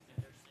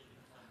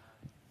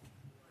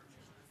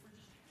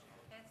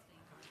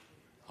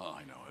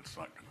It's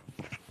not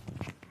gonna...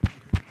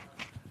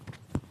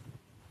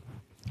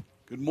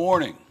 Good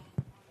morning.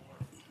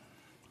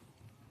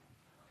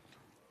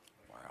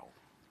 Wow.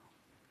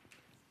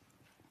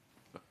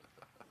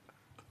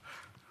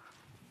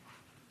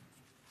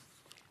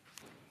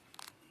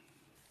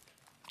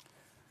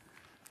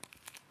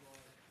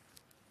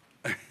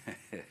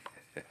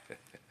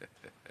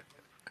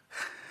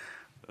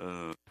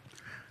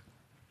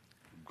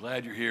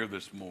 Glad you're here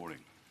this morning.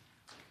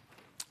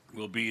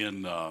 We'll be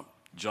in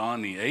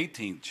John the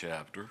 18th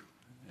chapter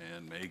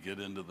and may get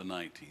into the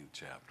 19th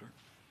chapter.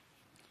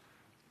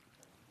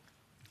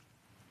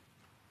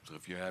 So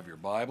if you have your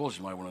Bibles,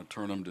 you might want to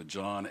turn them to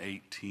John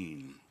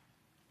 18.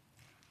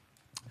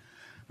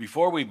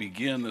 Before we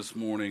begin this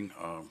morning,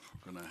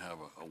 we're going to have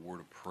a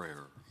word of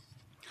prayer.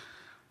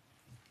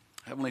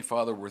 Heavenly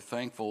Father, we're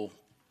thankful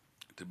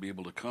to be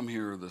able to come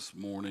here this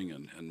morning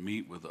and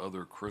meet with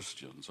other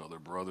Christians, other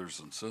brothers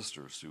and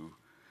sisters who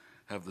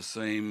have the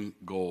same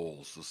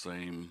goals, the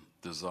same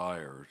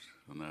desires,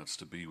 and that's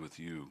to be with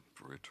you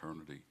for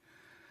eternity.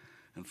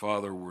 And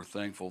Father, we're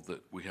thankful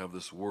that we have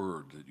this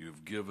word, that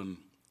you've given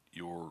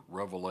your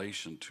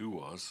revelation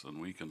to us,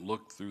 and we can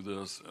look through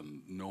this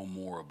and know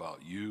more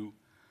about you,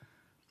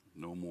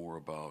 know more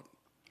about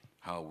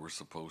how we're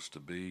supposed to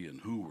be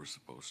and who we're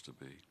supposed to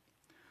be.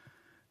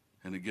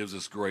 And it gives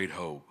us great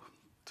hope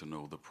to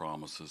know the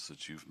promises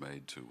that you've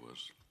made to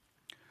us.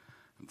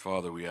 And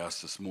Father, we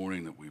ask this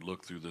morning that we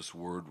look through this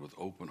word with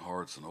open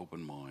hearts and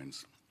open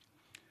minds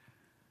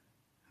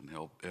and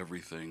help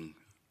everything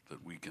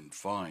that we can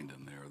find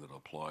in there that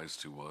applies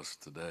to us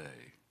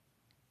today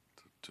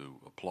to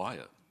apply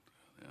it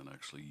and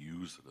actually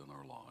use it in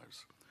our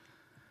lives.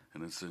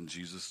 And it's in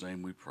Jesus'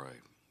 name we pray.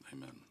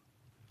 Amen.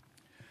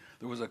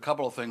 There was a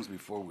couple of things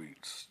before we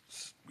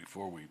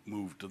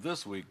moved to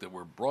this week that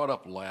were brought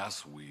up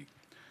last week.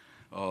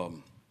 I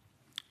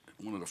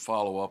wanted to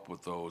follow up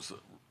with those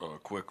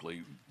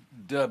quickly.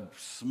 Deb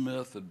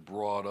Smith had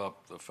brought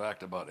up the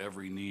fact about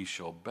every knee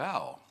shall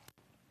bow.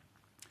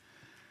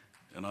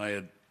 And I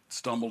had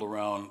stumbled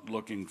around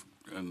looking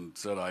and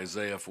said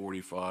Isaiah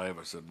 45.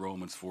 I said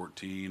Romans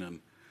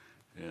 14,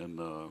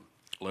 and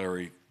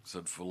Larry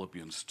said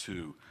Philippians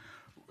 2.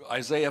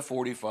 Isaiah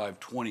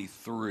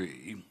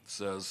 45:23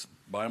 says,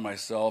 "By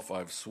myself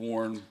I've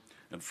sworn,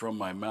 and from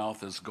my mouth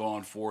has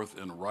gone forth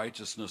in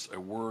righteousness a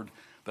word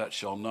that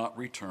shall not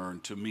return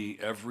to me.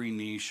 Every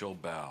knee shall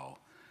bow,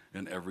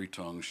 and every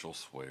tongue shall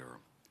swear."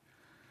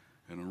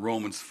 And in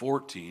Romans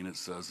 14 it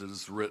says, "It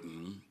is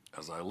written,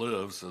 as I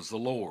live, says the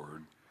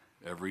Lord,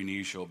 every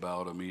knee shall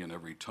bow to me, and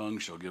every tongue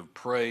shall give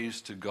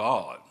praise to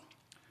God."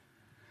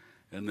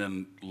 And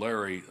then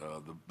Larry,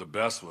 the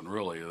best one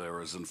really there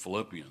is in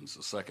Philippians,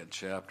 the 2nd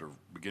chapter,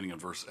 beginning in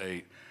verse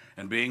 8.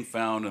 "And being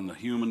found in the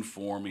human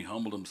form, he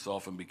humbled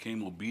himself and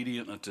became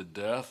obedient unto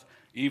death,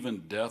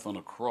 even death on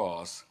a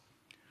cross.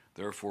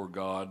 Therefore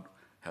God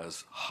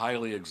has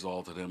highly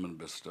exalted him and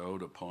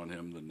bestowed upon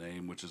him the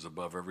name which is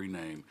above every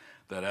name,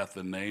 that at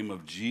the name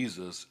of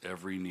Jesus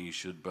every knee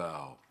should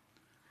bow,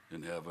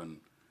 in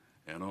heaven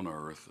and on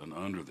earth and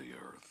under the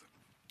earth,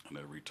 and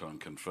every tongue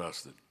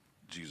confess that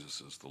Jesus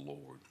is the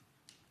Lord."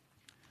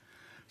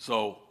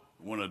 So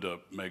I wanted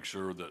to make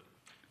sure that,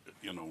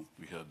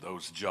 we had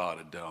those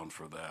jotted down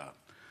for that.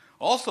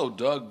 Also,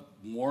 Doug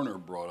Warner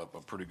brought up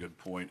a pretty good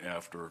point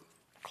after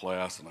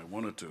class, and I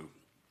wanted to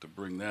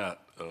bring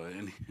that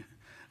in.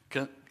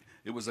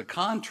 It was a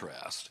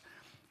contrast.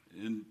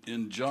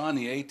 In John,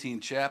 the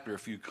 18th chapter,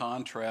 if you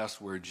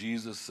contrast where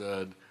Jesus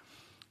said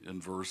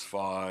in verse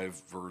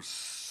 5, verse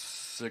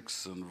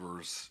 6, and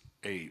verse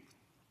 8,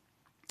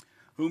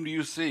 "Whom do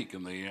you seek?"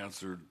 And they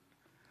answered,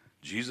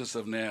 "Jesus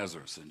of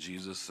Nazareth." And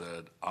Jesus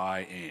said, "I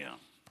am,"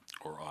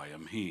 or "I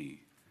am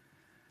he."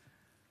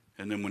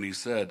 And then when he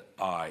said,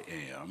 "I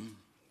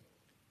am,"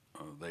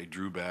 they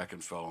drew back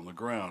and fell on the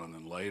ground. And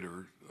then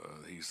later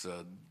he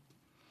said,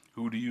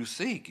 "Who do you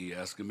seek?" He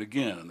asked him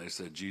again. And they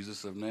said,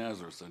 "Jesus of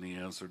Nazareth." And he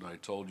answered, "I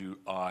told you,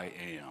 I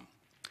am."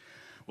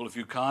 Well, if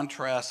you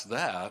contrast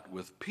that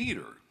with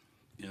Peter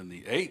in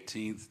the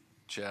 18th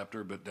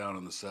chapter, but down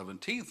in the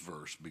 17th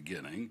verse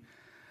beginning,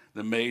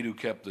 the maid who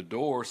kept the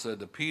door said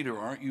to Peter,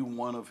 "Aren't you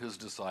one of his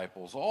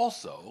disciples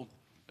also?"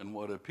 And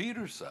what did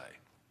Peter say?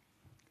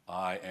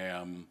 "I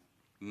am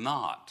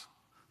not."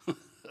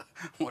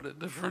 What a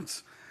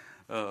difference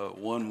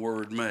one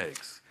word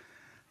makes.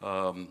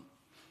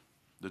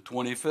 The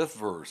 25th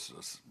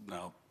verse,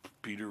 now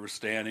Peter was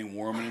standing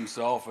warming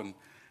himself,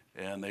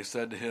 and they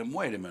said to him,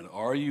 "Wait a minute,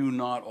 are you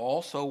not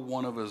also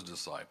one of his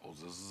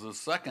disciples?" This is the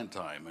second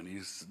time, and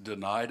he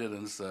denied it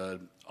and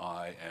said,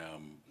 "I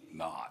am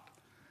not."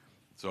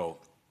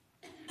 So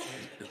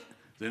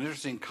it's an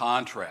interesting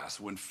contrast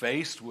when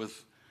faced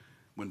with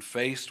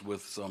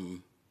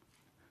some,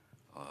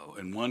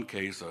 in one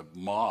case, a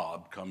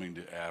mob coming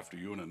after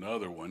you, in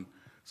another one,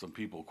 some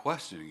people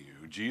questioning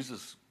you.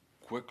 Jesus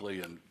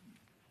quickly and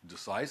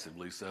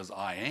decisively says,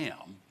 "I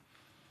am,"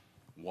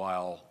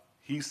 while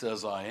he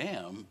says, "I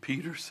am,"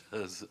 Peter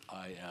says,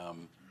 "I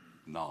am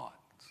not."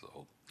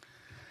 So,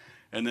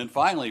 and then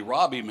finally,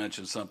 Robbie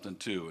mentioned something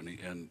too,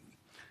 and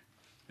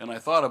And I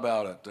thought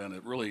about it, and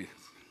it really,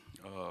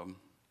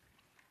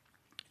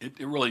 it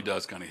really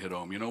does kind of hit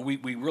home. You know, we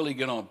really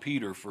get on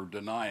Peter for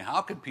denying.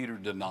 How could Peter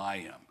deny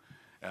him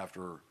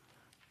after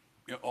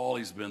all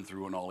he's been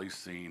through and all he's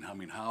seen? I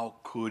mean, how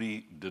could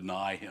he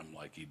deny him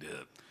like he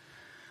did?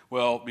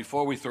 Well,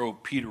 before we throw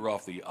Peter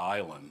off the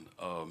island,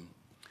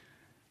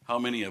 how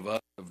many of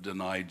us have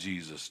denied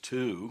Jesus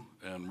too?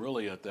 And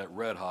really at that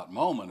red hot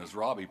moment, as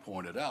Robbie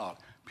pointed out,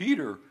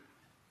 Peter,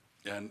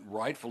 and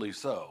rightfully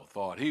so,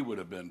 thought he would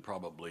have been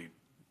probably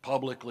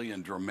publicly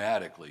and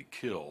dramatically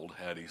killed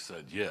had he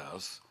said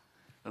yes,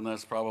 and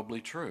that's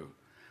probably true.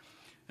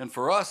 And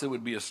for us, it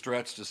would be a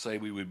stretch to say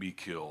we would be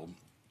killed,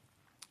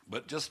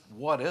 but just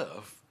what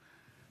if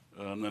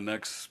in the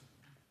next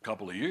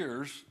couple of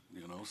years,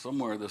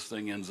 somewhere this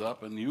thing ends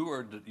up, and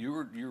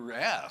you're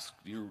asked,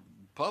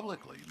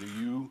 publicly,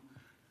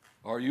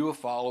 are you a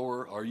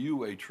follower? Are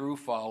you a true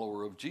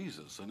follower of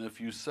Jesus? And if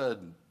you said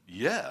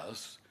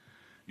yes,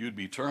 you'd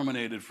be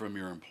terminated from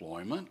your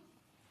employment.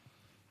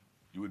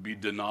 You would be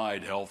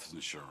denied health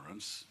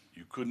insurance.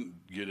 You couldn't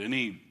get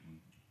any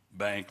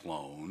bank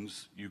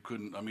loans. You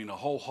couldn't, a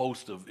whole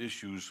host of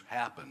issues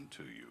happened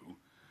to you.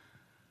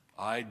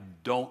 I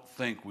don't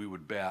think we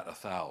would bat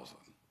 1,000.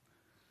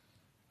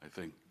 I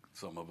think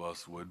some of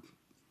us would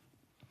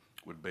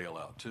bail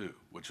out too,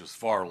 which is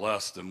far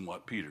less than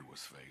what Peter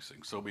was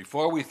facing. So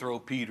before we throw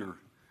Peter,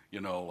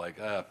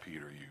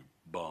 Peter, you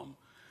bum,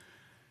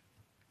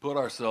 put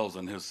ourselves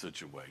in his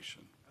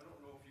situation. I don't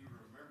know if you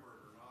remember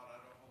it or not. I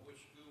don't know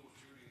which school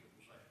shooting it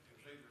was at. It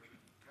was either in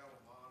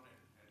Caliban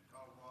in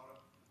Colorado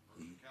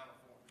or in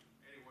California.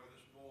 Anyway,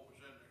 this boy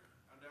was in there.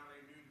 I down there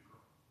knew the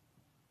girl.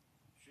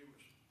 She was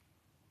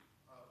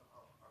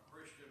a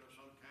Christian of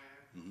some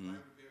kind. Mm-hmm.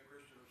 Claimed to be a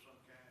Christian of some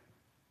kind.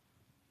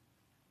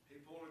 He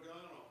pulled a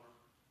gun on her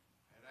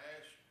and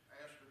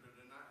asked her to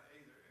deny,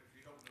 either if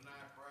you don't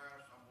deny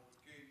Christ, I'm going to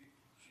kill you.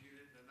 She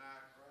didn't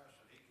deny Christ,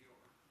 and he killed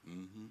her.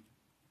 Mm-hmm.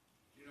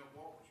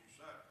 What would you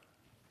say?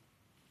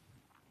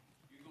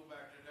 You go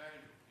back to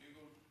Daniel. You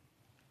go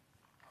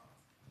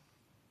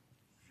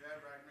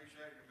Shadrach,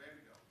 Meshach, and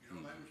Abednego.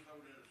 They was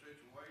thrown in a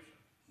situation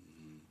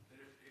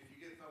that if you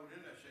get thrown in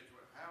that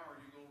situation, how are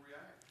you going to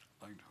react?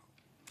 I know.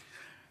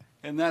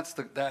 And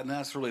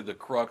that's really the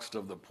crux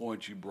of the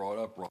point you brought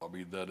up,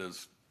 Robbie. That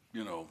is,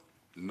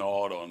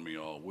 gnawed on me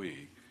all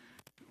week.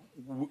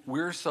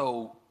 We're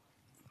so,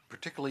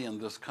 particularly in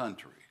this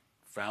country,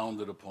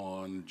 founded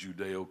upon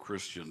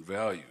Judeo-Christian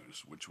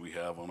values, which we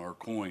have on our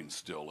coins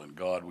still, and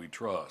God we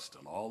trust,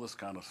 and all this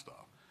kind of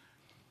stuff.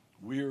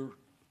 We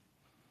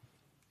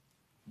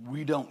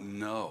don't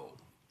know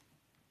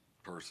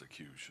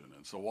persecution,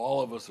 and so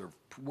all of us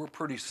we're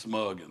pretty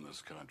smug in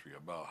this country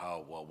about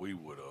how well we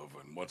would have,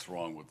 and what's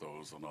wrong with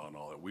those, and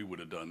all that. We would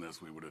have done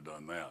this, we would have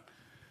done that.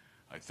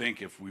 I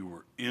think if we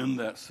were in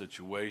that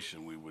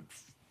situation, we would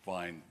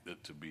find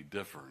it to be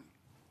different.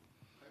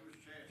 There was a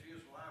chance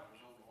his life was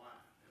on the line.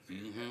 If he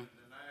had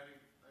denied him,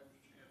 there was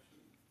a chance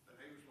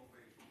that he was going to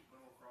be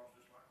going across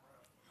just like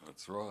Christ.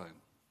 That's right.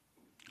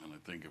 And I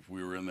think if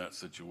we were in that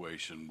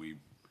situation, we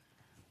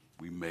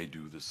may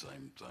do the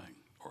same thing,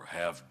 or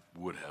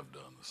would have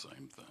done the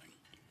same thing.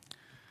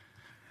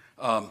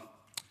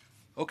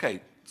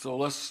 Okay, so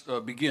let's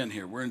begin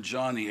here. We're in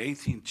John, the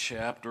 18th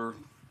chapter.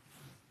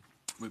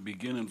 We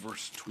begin in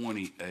verse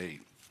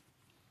 28.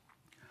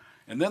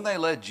 And then they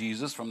led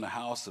Jesus from the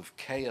house of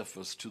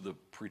Caiaphas to the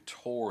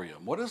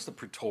praetorium. What is the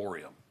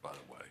praetorium, by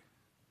the way?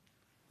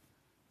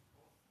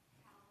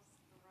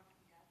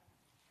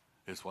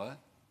 It's what?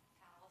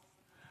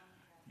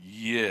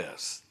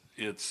 Yes,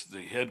 it's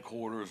the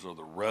headquarters or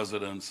the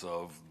residence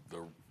of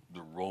the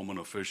Roman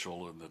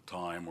official at the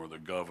time, or the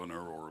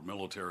governor or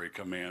military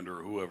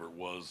commander, whoever it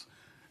was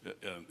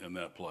in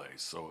that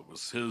place. So it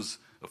was his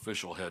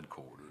official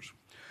headquarters.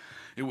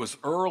 It was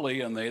early,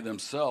 and they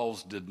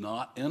themselves did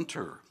not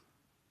enter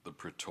the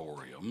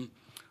praetorium,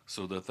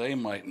 so that they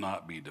might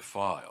not be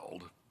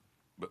defiled,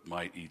 but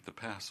might eat the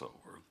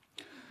Passover.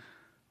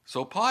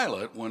 So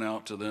Pilate went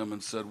out to them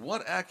and said,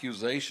 "What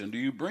accusation do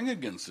you bring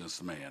against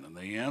this man?" And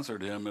they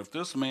answered him, "If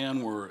this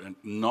man were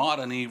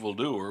not an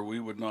evildoer, we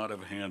would not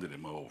have handed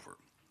him over."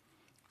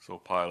 So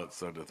Pilate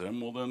said to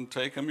them, "Well, then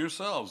take him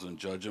yourselves and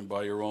judge him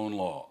by your own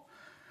law."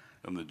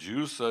 And the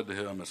Jews said to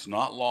him, "It's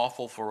not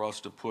lawful for us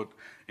to put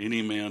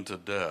any man to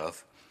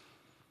death,"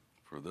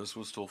 for this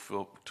was to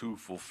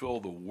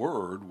fulfill the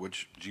word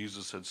which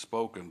Jesus had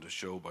spoken, to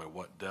show by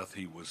what death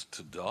he was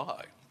to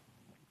die.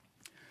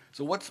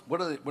 So what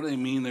do they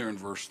mean there in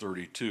verse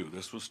 32?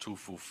 This was to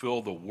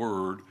fulfill the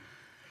word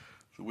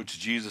which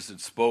Jesus had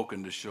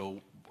spoken, to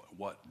show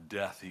what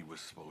death he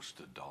was supposed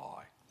to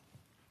die.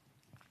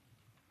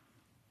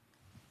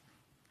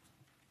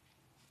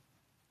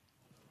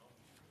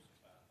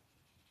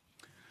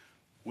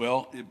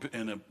 Well,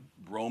 and the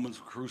Romans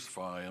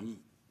crucify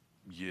him,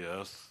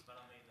 yes. But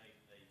I mean,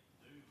 they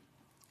do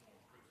want to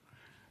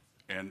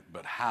crucify him.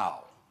 But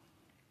how?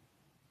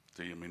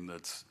 See,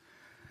 that's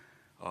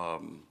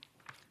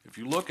if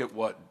you look at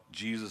what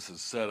Jesus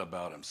has said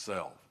about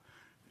himself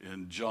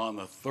in John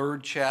the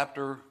 3rd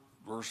chapter,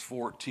 verse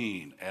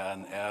 14,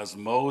 and as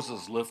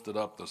Moses lifted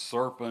up the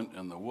serpent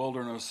in the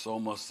wilderness, so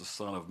must the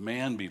Son of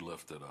Man be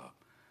lifted up,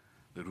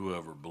 that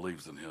whoever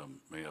believes in him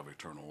may have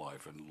eternal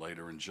life. And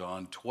later in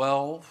John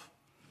 12,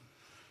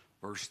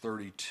 verse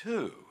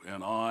 32,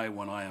 and I,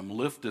 when I am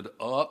lifted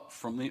up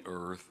from the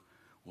earth,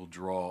 will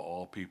draw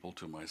all people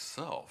to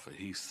myself. And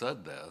he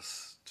said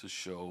this to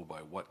show by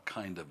what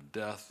kind of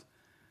death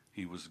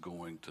he was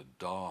going to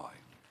die.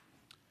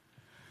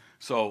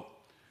 So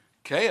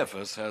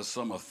Caiaphas has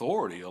some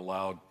authority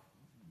allowed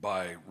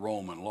by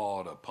Roman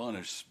law to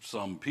punish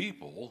some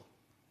people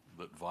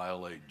that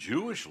violate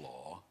Jewish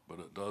law, but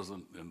it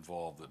doesn't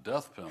involve the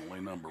death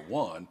penalty, number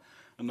one.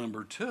 And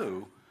number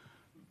two,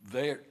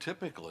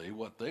 typically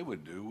what they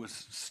would do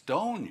was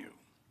stone you.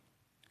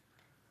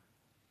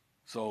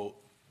 So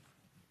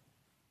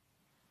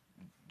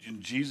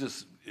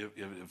Jesus,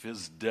 if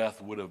his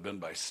death would have been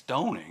by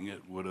stoning,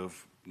 it would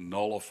have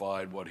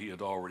nullified what he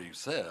had already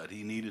said.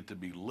 He needed to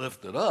be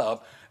lifted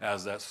up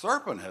as that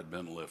serpent had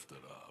been lifted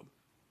up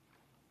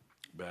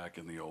back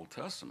in the Old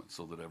Testament,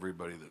 so that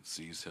everybody that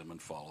sees him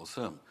and follows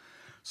him.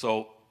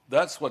 So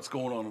that's what's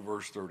going on in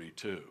verse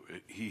 32.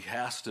 He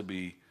has to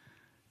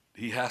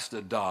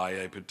die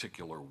a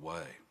particular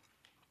way.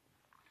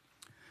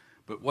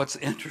 But what's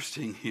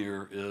interesting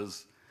here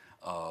is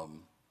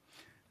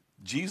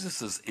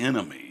Jesus'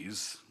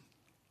 enemies,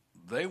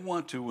 they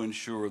want to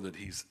ensure that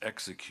he's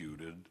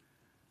executed,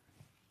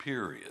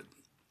 period.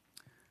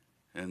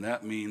 And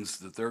that means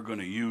that they're going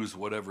to use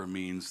whatever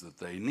means that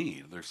they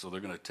need. So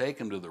they're going to take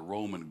him to the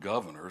Roman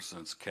governor,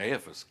 since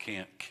Caiaphas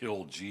can't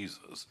kill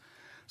Jesus.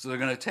 So they're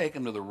going to take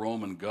him to the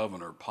Roman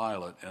governor,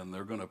 Pilate, and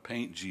they're going to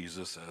paint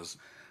Jesus as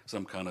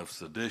some kind of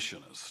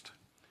seditionist,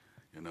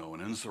 an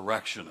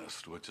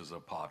insurrectionist, which is a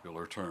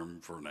popular term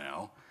for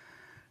now.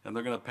 And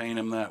they're going to paint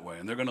him that way.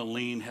 And they're going to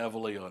lean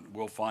heavily on,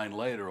 we'll find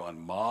later, on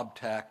mob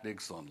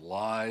tactics, on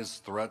lies,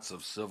 threats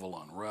of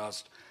civil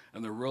unrest.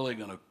 And they're really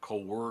going to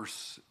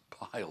coerce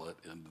Pilate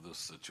into this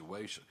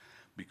situation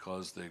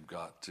because they've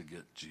got to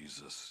get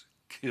Jesus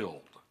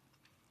killed.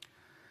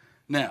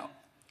 Now,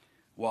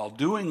 while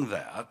doing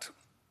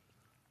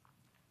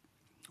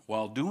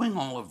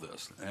all of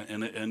this,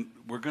 and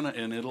we're going to,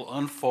 and it'll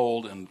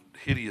unfold in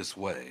hideous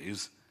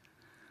ways,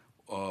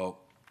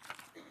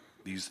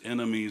 these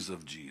enemies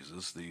of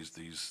Jesus,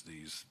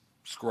 these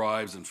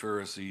scribes and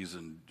Pharisees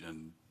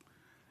and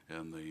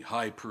the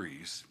high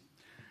priests,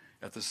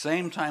 at the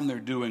same time they're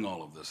doing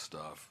all of this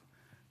stuff,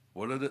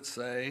 what did it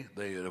say?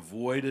 They had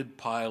avoided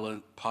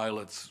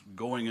Pilate's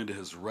going into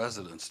his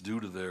residence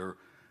due to their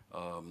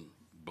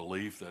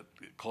belief that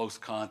close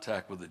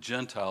contact with the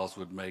Gentiles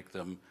would make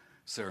them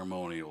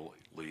ceremonially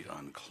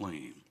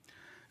unclean.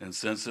 And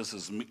since this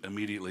is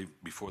immediately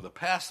before the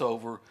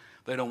Passover,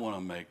 they don't want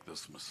to make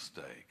this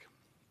mistake.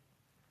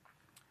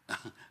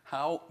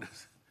 How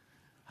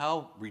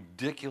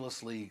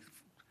ridiculously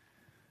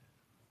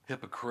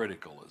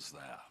hypocritical is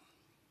that?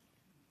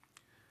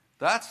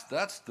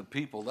 That's the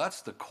people,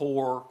 that's the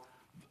core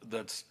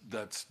that's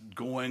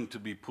going to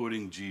be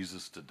putting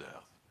Jesus to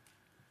death.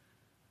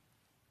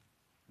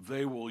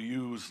 They will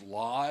use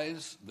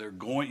lies.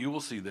 You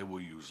will see they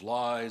will use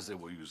lies. They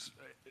will use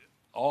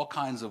all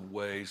kinds of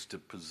ways to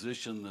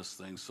position this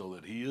thing so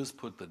that he is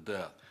put to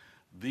death.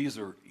 These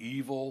are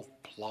evil,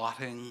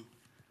 plotting,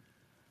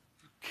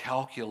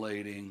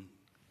 calculating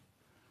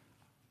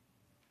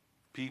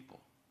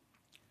people.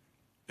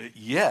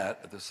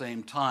 Yet at the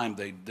same time,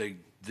 they're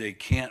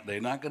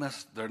not going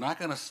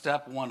to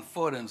step one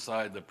foot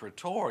inside the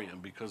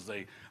praetorium because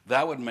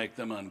that would make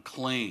them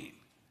unclean,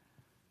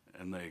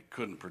 and they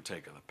couldn't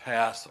partake of the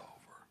Passover.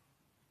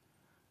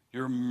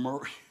 You're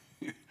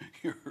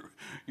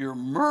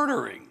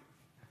murdering,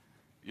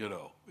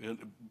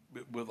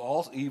 with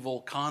all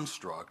evil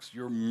constructs.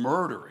 You're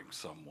murdering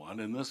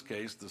someone, in this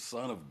case, the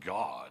Son of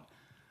God.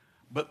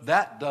 But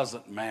that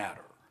doesn't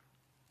matter.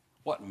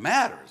 What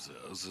matters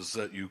is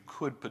that you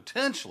could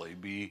potentially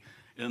be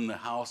in the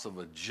house of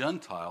a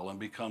Gentile and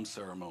become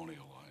ceremonially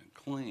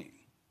unclean.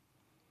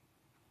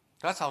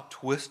 That's how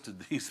twisted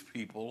these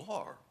people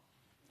are.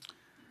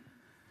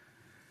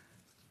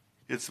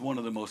 It's one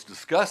of the most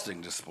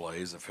disgusting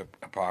displays of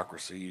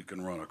hypocrisy you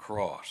can run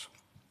across.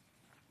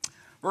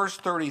 Verse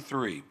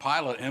 33,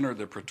 Pilate entered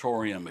the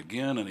praetorium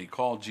again, and he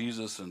called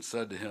Jesus and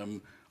said to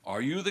him,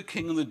 "Are you the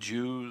king of the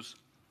Jews?"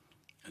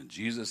 And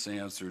Jesus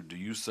answered, "Do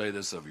you say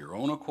this of your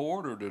own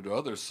accord, or did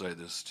others say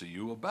this to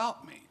you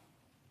about me?"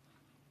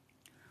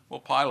 Well,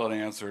 Pilate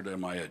answered,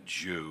 "Am I a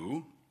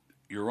Jew?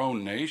 Your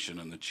own nation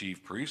and the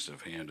chief priests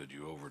have handed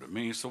you over to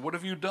me, so what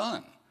have you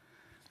done?"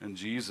 And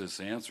Jesus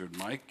answered,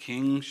 "My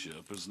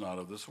kingship is not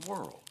of this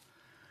world.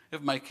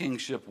 If my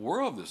kingship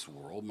were of this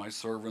world, my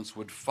servants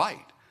would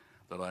fight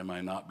that I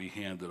might not be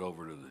handed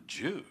over to the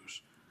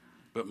Jews.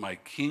 But my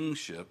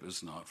kingship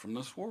is not from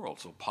this world."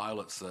 So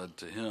Pilate said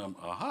to him,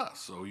 "Aha,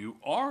 so you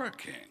are a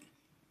king."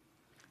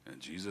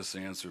 And Jesus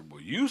answered,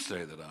 "Well, you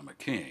say that I'm a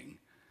king.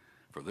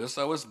 For this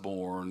I was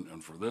born,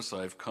 and for this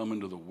I have come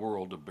into the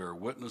world, to bear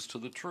witness to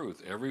the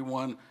truth.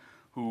 Everyone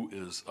who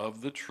is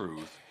of the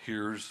truth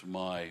hears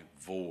my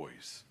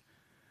voice."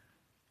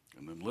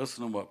 And then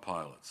listen to what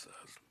Pilate says.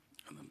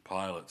 And then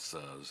Pilate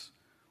says,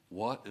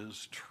 what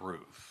is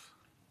truth?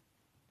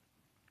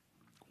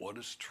 What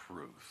is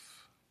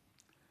truth?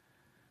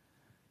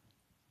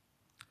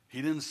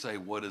 He didn't say,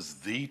 what is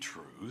the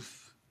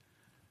truth?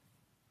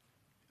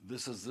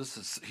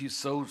 He's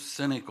so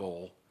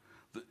cynical.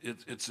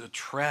 It's a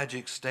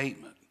tragic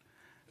statement.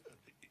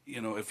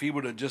 You know, if he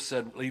would have just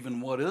said, even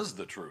what is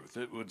the truth?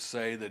 It would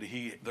say that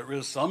there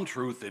is some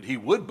truth that he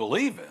would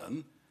believe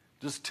in.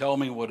 Just tell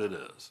me what it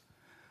is.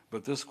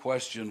 But this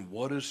question,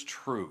 what is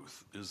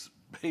truth, is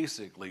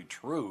basically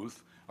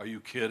truth. Are you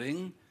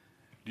kidding?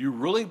 Do you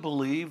really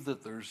believe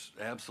that there's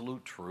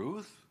absolute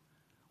truth?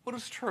 What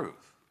is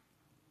truth?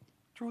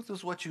 Truth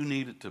is what you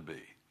need it to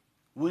be,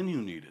 when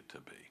you need it to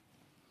be.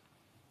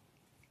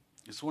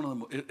 It's one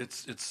of the.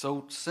 It's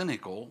so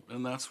cynical,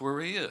 and that's where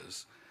he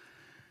is.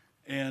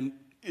 And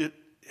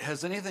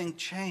has anything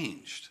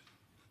changed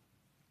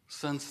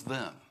since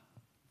then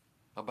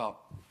about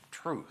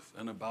truth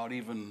and about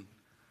even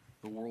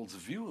the world's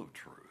view of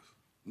truth?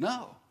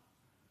 No.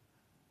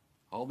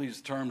 All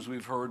these terms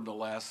we've heard in the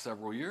last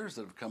several years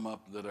that have come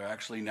up that are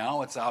actually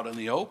now it's out in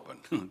the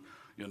open.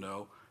 You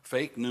know,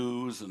 fake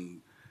news,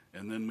 and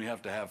then we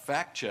have to have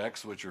fact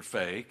checks, which are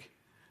fake.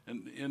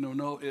 And, you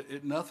know,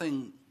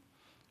 nothing.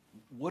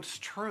 What's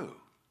true?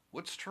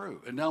 What's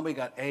true? And now we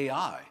got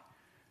AI.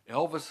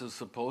 Elvis is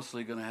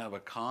supposedly going to have a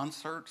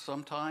concert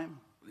sometime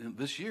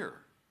this year.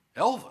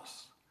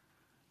 Elvis.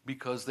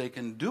 Because they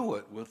can do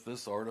it with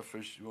this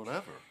artificial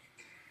whatever.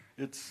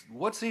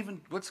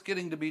 What's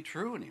getting to be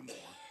true anymore?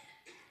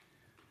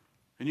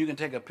 And you can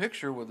take a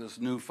picture with this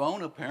new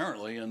phone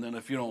apparently, and then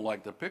if you don't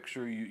like the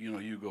picture,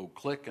 you go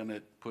click and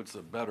it puts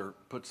a better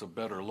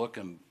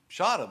looking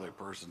shot of the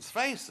person's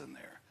face in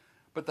there.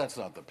 But that's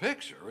not the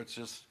picture. It's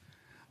just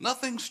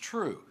nothing's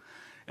true.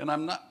 And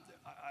I'm not.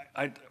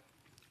 I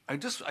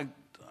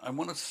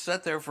want to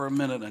sit there for a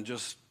minute and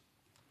just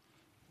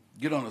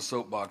get on a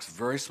soapbox,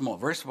 very small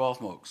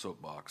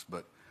soapbox,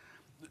 but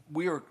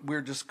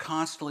we're just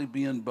constantly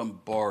being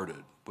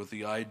bombarded with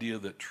the idea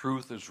that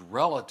truth is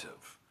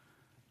relative.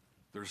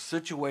 There's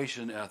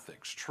situation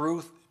ethics.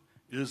 Truth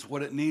is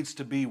what it needs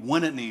to be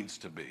when it needs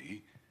to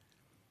be,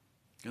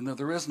 and that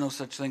there is no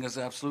such thing as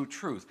absolute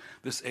truth.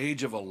 This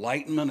age of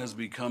enlightenment has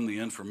become the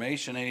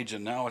information age,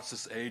 and now it's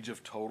this age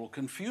of total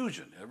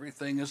confusion.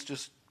 Everything is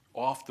just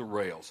off the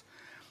rails.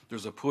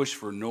 There's a push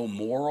for no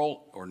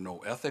moral or no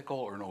ethical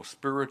or no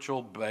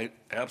spiritual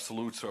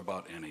absolutes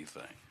about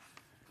anything.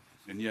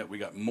 And yet we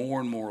got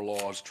more and more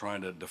laws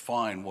trying to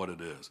define what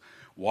it is.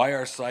 Why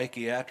are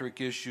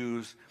psychiatric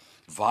issues,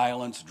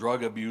 violence,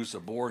 drug abuse,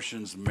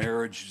 abortions,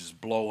 marriages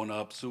blowing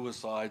up,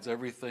 suicides,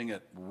 everything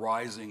at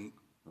rising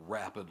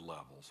rapid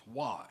levels?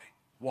 Why?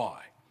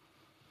 Why?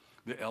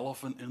 The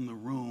elephant in the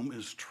room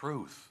is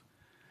truth.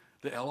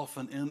 The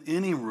elephant in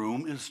any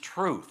room is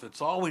truth.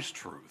 It's always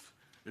truth.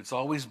 It's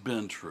always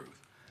been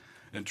truth.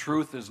 And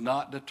truth is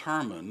not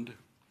determined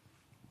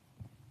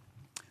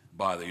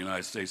by the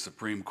United States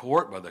Supreme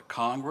Court, by the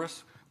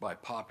Congress, by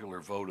popular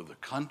vote of the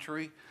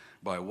country,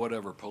 by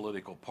whatever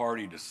political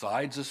party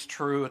decides is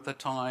true at the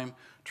time.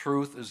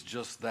 Truth is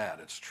just that.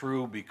 It's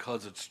true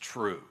because it's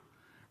true,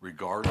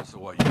 regardless of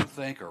what you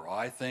think or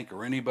I think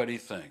or anybody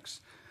thinks.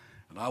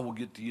 And I will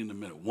get to you in a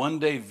minute. One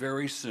day,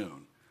 very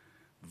soon,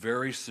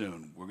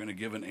 we're going to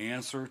give an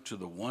answer to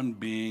the one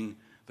being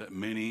that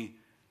many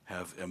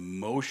have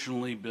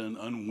emotionally been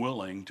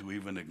unwilling to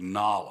even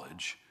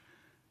acknowledge,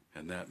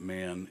 and that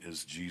man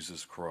is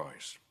Jesus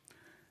Christ.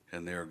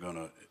 And they're going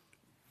to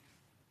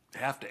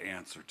have to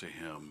answer to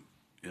him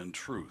in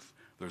truth.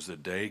 There's a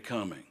day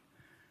coming.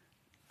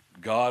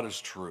 God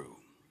is true.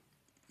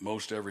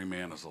 Most every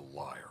man is a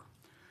liar.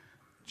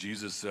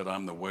 Jesus said,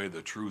 I'm the way,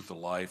 the truth, the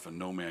life, and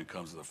no man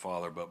comes to the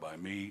Father but by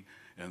me.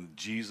 And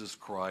Jesus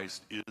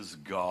Christ is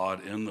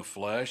God in the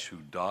flesh who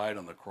died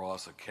on the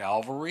cross of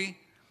Calvary.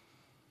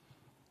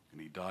 And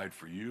he died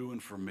for you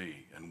and for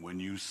me. And when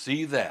you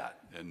see that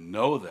and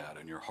know that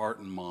in your heart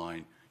and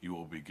mind, you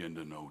will begin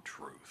to know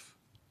truth.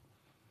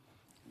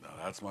 Now,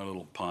 that's my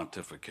little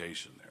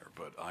pontification there.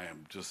 But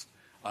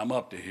I'm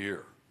up to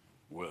here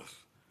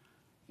with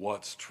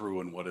what's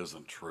true and what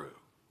isn't true.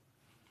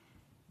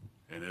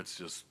 And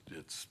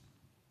it's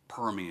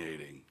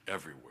permeating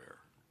everywhere.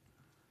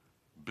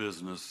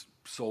 Business,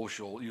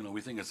 social, we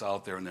think it's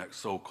out there in that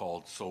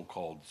so-called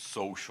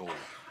social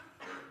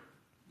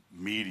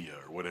media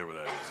or whatever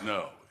that is.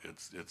 No,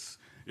 it's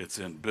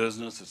in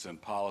business, it's in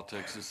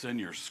politics, it's in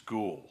your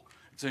school,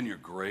 it's in your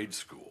grade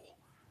school.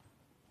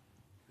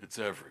 It's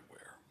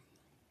everywhere.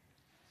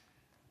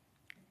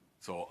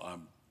 So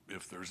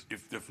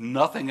if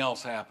nothing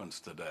else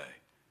happens today,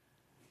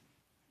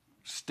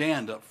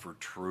 stand up for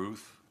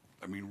truth.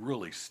 I mean,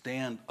 really,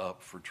 stand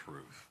up for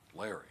truth.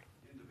 Larry.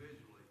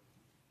 Individually,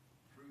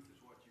 truth is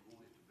what you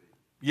want it to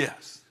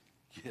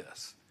be.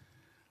 Yes.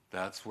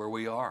 That's where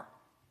we are.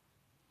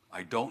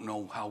 I don't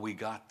know how we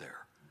got there.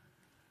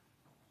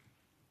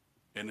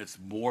 And it's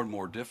more and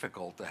more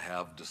difficult to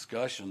have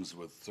discussions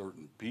with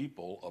certain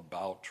people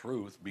about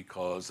truth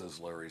because,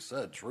 as Larry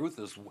said, truth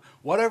is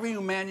whatever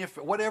you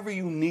whatever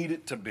you need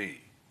it to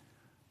be.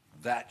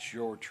 That's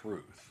your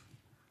truth.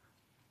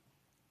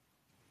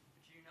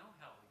 But you know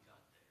how we got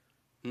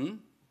there.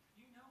 Hmm?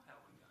 You know how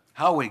we got there.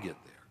 How we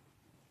get there.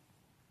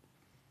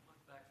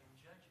 Look back in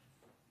Judges.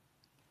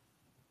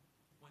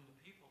 When the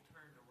people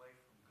turned away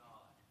from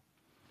God,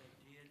 they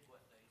did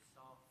what they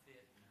saw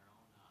fit in their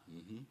own eyes.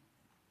 Mm-hmm.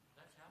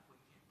 That's how we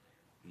get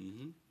there.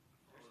 Mm-hmm.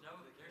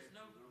 There's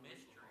no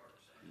mystery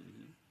to that.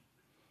 Mm-hmm.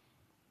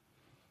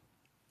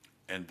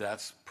 And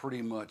that's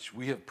pretty much,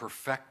 we have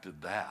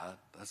perfected that.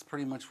 That's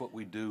pretty much what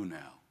we do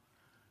now.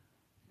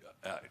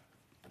 And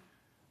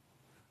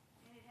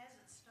it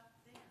hasn't stopped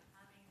there.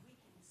 I mean, we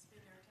can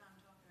spend our time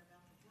talking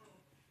about the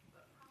world,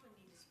 but probably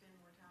need to spend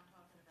more time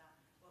talking about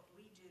what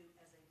we do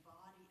as a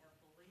body of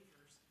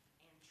believers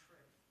and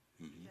truth.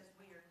 Because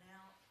we are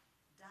now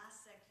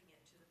dissecting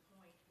it to the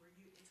point where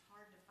it's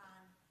hard to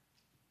find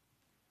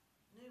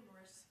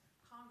numerous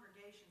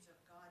congregations of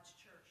God's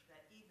church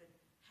that even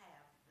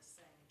have the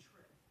same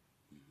truth.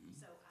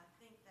 So I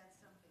think that's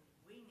something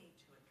we need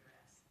to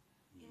address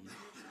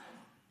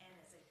individually and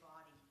as a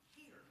body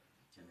here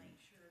to make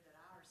sure that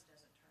ours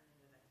doesn't turn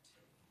into that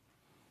too.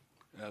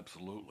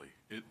 Absolutely.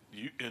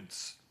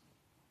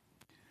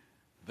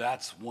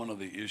 That's one of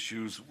the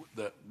issues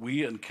that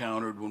we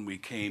encountered when we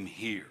came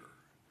here,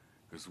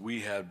 because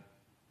we had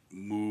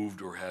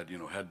moved or had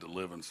to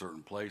live in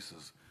certain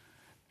places.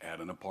 At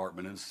an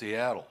apartment in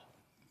Seattle,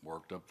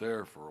 worked up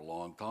there for a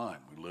long time.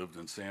 We lived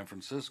in San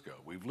Francisco.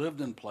 We've lived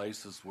in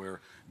places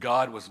where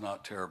God was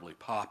not terribly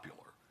popular,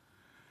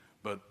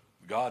 but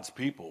God's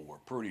people were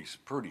pretty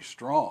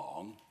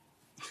strong,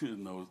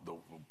 the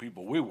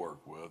people we work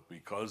with,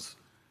 because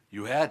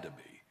you had to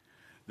be.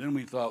 Then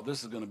we thought,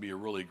 this is going to be a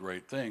really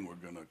great thing. We're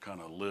going to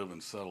kind of live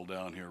and settle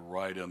down here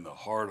right in the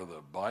heart of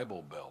the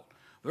Bible Belt.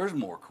 There's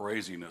more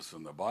craziness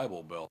in the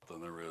Bible Belt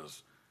than there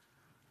is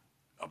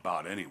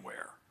about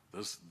anywhere.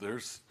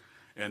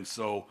 And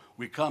so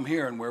we come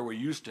here, and where we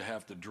used to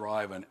have to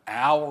drive an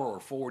hour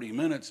or 40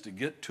 minutes to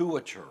get to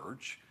a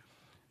church,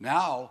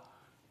 now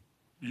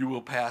you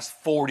will pass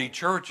 40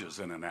 churches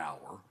in an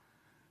hour,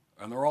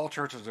 and they're all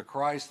churches of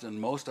Christ, and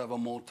most of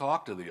them won't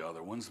talk to the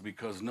other ones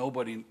because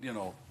nobody,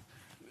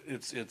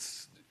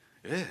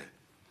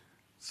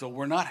 So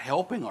we're not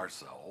helping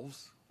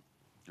ourselves.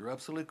 You're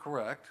absolutely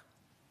correct.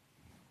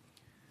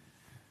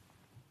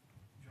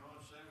 John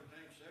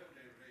 17:17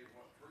 will tell you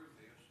what truth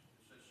is.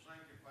 It says,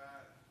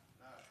 sanctify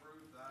thy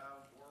truth, thy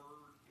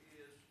word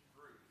is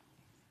truth.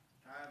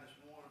 Titus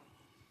 1,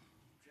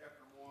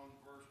 chapter 1,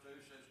 verse 2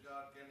 says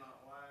God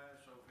cannot lie,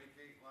 so if he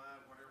can't lie,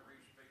 whatever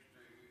he speaks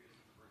to you is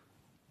the truth.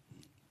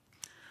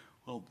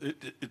 Well,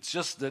 it's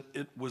just that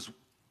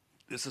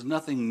this is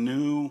nothing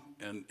new,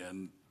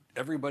 and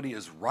everybody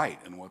is right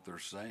in what they're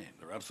saying.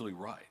 They're absolutely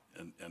right.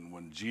 And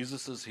when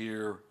Jesus is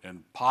here,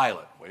 and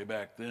Pilate, way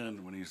back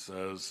then, when he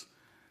says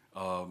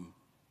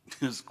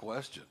his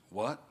question,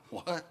 what?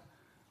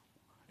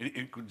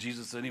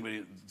 Jesus said, anybody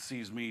that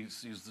sees me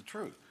sees the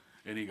truth.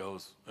 And he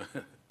goes,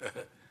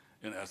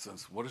 in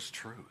essence, what is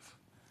truth?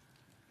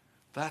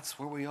 That's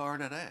where we are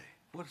today.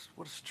 What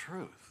is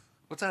truth?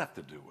 What's that have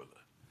to do with it?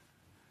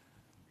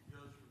 It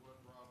goes to what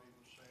Robbie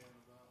was saying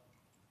about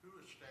who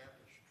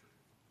established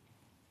truth.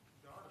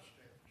 God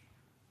established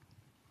truth.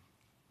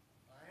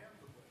 I am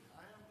the way,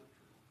 I am the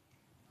truth,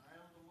 I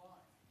am the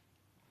life.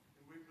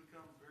 And we've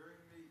become very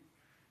meek,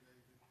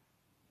 David,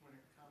 when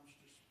it comes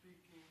to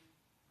speaking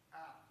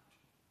out.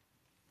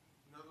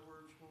 In other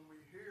words, when we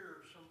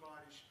hear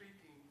somebody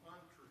speaking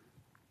untruth,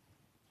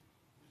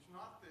 it's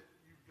not that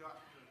you've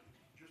got to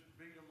just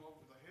beat them over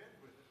the head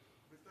with it,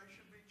 but they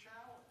should be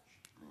challenged.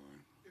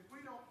 Right. If we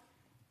don't,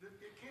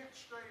 it can't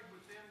stay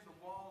within the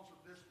walls of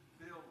this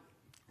building.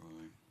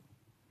 Right.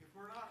 If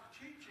we're not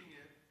teaching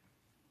it,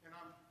 and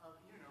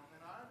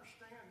and I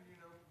understand,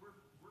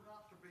 we're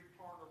not to be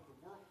part of the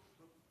world.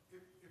 But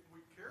if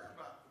we care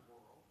about the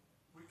world,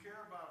 we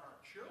care about our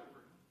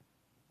children,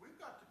 we've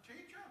got to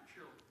teach our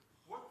children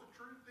what the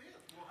truth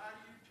is. Well, how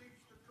do you teach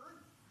the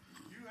truth?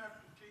 You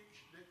have to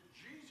teach that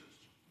Jesus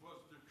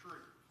was the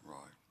truth.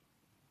 Right.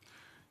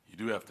 You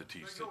do have to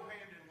teach They go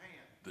hand in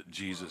hand. that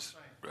Jesus,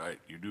 right?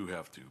 You do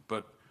have to,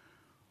 but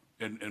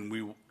and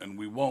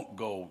we won't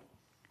go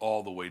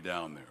all the way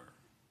down there.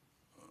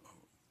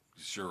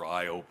 Sure,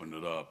 I opened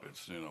it up.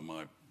 It's I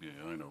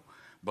know,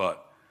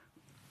 but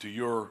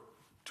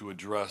to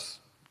address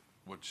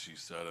what she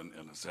said, and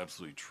it's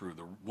absolutely true.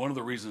 One of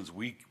the reasons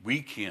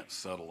we can't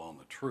settle on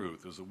the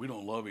truth is that we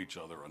don't love each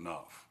other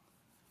enough.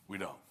 We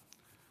don't.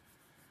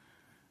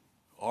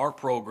 Our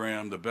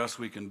program, the best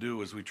we can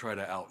do is we try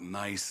to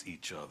out-nice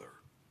each other.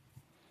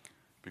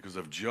 Because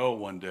if Joe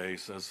one day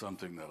says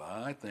something that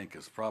I think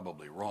is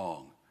probably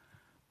wrong,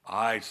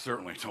 I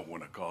certainly don't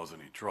want to cause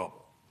any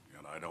trouble.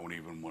 And I don't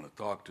even want to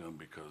talk to him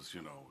because,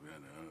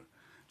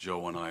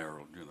 Joe and I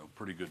are,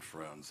 pretty good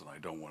friends, and I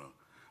don't want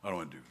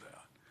to do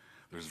that.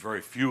 There's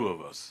very few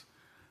of us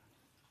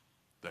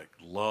that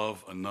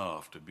love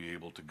enough to be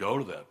able to go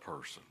to that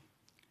person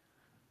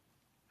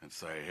and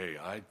say, hey,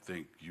 I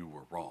think you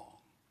were wrong.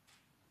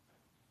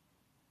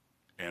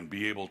 And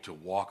be able to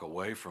walk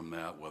away from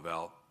that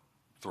without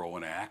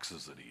throwing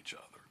axes at each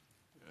other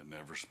and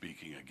never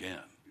speaking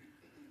again.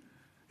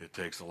 It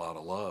takes a lot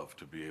of love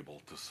to be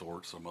able to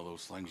sort some of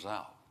those things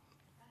out.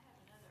 I have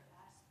another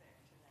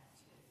aspect to that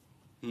too.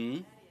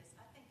 Hmm? That is,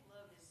 I think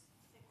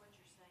I think what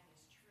you're saying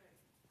is true,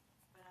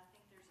 but I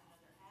think there's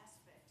another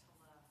aspect to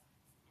love,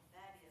 and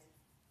that is,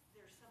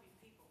 there's so many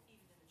people,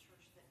 even in the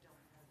church, that don't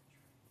know the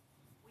truth.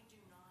 We do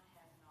not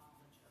have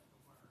knowledge of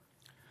the word.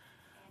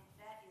 And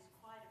that is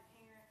quite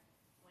apparent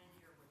when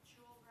you're with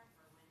children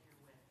or when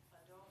you're with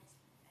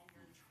adults, and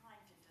you're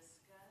trying to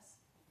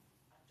discuss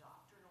a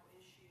doctrinal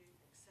issue,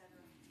 etc.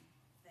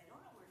 They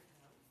don't know where to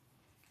go.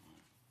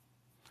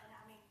 And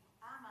I mean,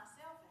 I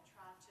myself have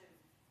tried to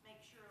make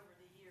sure over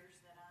the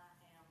years that I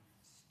am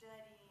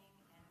studying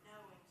and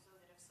knowing so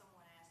that if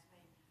someone asks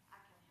me, I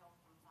can help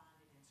them find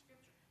it in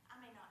Scripture. I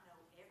may not know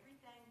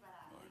everything, but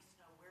I at least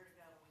know where to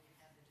go and we can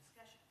have the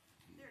discussion.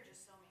 There are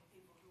just so many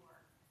people who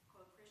are,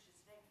 quote, Christians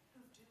today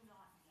who do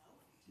not know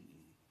it.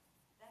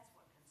 That's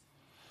what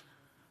concerns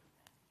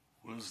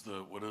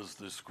me. What is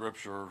the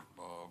scripture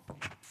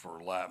for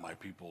my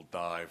people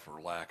die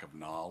for lack of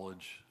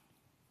knowledge?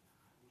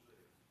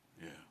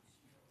 Yeah.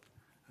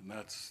 And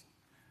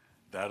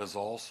that is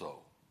also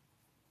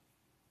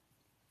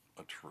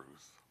a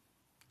truth.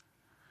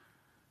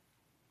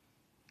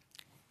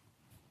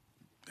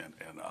 And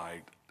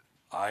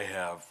I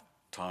have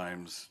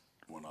times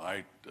when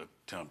I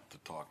attempt to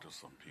talk to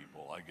some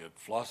people, I get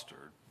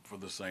flustered for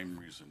the same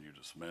reason you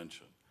just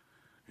mentioned.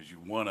 Because you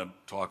want to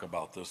talk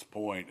about this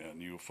point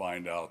and you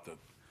find out that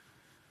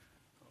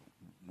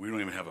we don't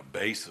even have a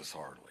basis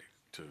hardly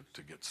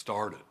to get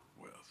started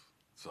with.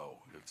 So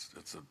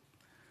it's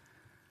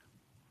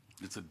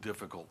a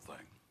difficult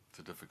thing. It's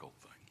a difficult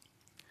thing.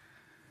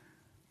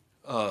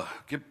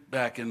 Get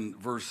back in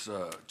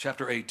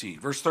chapter 18,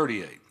 verse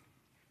 38.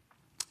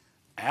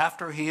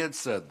 After he had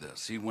said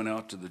this, he went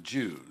out to the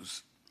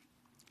Jews,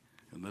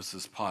 and this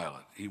is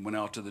Pilate. He went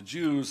out to the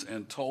Jews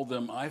and told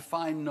them, I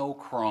find no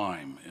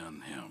crime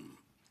in him.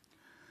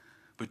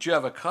 But you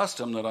have a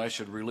custom that I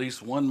should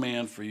release one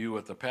man for you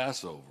at the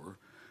Passover.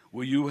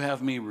 Will you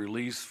have me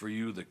release for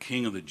you the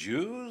King of the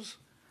Jews?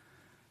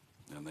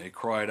 And they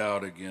cried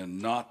out again,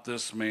 not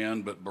this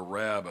man, but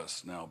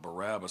Barabbas. Now,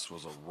 Barabbas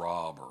was a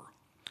robber.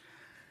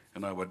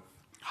 And I would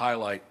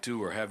highlight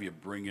too, or have you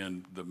bring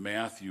in the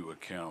Matthew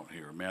account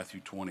here, Matthew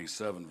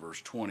 27,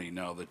 verse 20.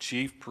 Now, the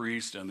chief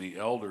priest and the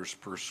elders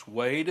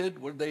persuaded,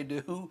 what did they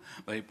do?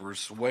 They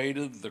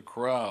persuaded the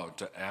crowd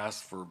to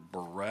ask for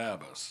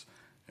Barabbas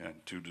and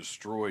to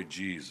destroy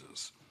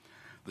Jesus.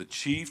 The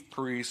chief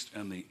priest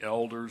and the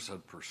elders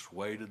had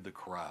persuaded the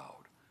crowd.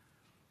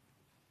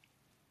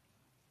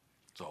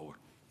 So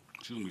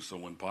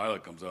when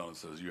Pilate comes out and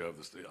says, you have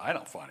this, I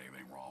don't find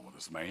anything wrong with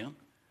this man.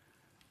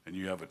 And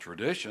you have a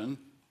tradition,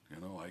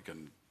 I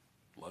can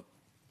let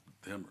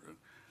him.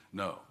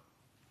 No,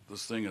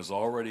 this thing is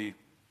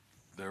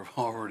they've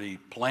already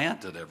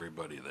planted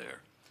everybody there.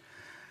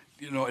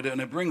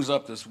 And it brings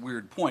up this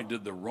weird point.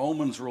 Did the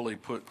Romans really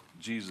put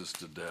Jesus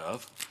to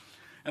death?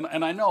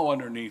 And I know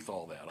underneath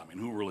all that,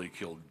 who really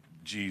killed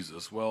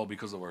Jesus? Well,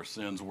 because of our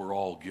sins, we're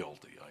all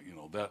guilty.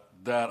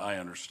 That I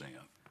understand.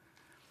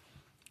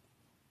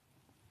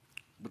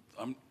 But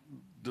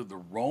did the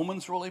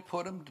Romans really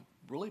put him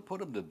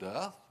to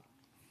death?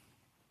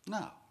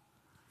 No.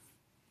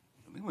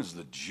 It was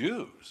the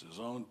Jews, his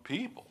own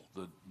people.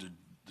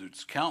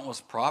 There's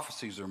countless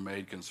prophecies are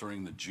made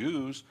concerning the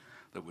Jews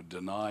that would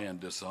deny and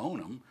disown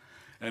him.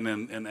 And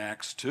in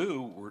Acts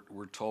 2,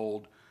 we're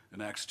told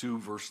in Acts 2,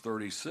 verse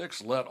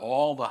 36, let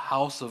all the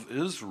house of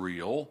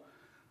Israel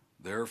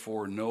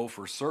therefore know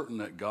for certain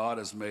that God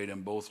has made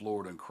him both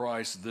Lord and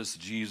Christ, this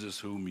Jesus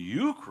whom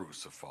you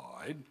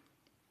crucified.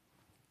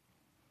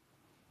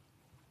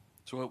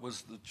 So it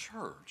was the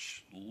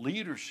church,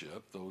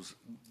 leadership, those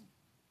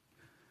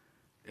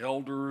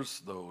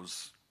elders,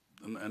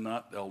 and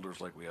not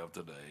elders like we have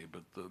today,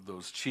 but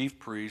those chief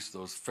priests,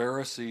 those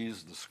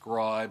Pharisees, the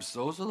scribes,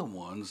 those are the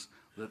ones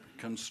that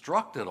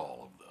constructed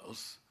all of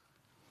this.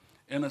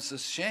 And it's a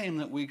shame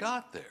that we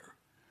got there.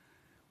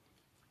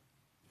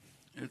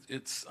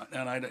 It's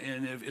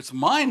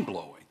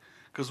mind-blowing,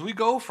 because we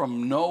go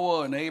from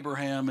Noah and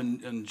Abraham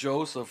and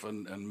Joseph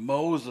and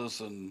Moses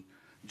and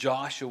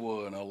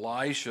Joshua and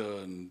Elisha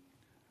and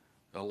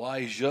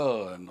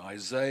Elijah and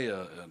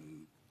Isaiah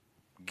and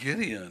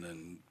Gideon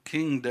and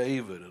King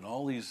David and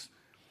all these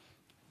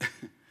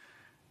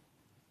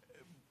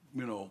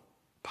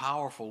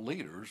powerful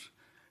leaders,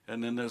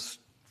 and then this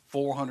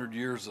 400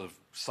 years of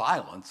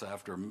silence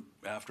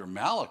after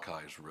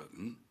Malachi is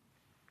written.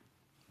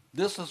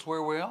 This is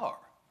where we are.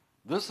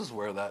 This is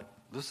where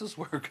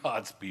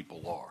God's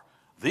people are.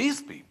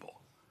 These people,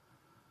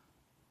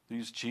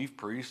 these chief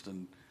priests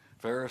and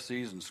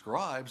Pharisees and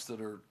scribes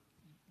that are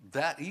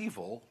that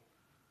evil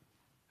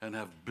and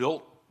have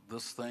built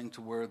this thing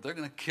to where they're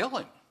going to kill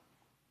him.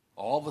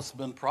 All that's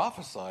been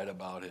prophesied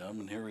about him,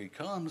 and here he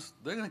comes,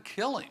 they're going to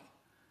kill him.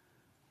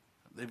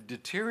 They've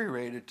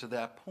deteriorated to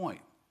that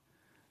point.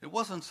 It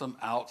wasn't some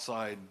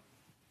outside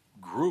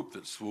group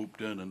that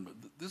swooped in, and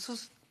this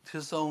is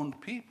his own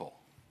people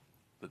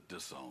that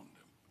disowned him.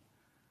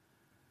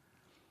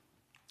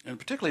 And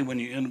particularly when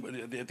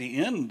at the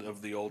end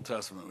of the Old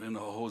Testament, in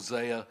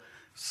Hosea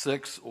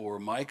 6 or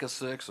Micah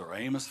 6 or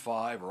Amos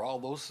 5 or all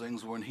those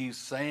things, when he's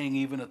saying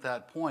even at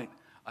that point,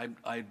 I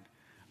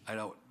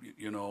don't,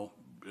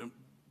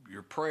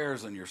 your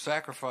prayers and your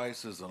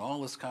sacrifices and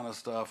all this kind of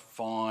stuff,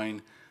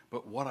 fine,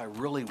 but what I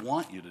really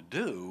want you to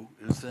do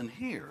is in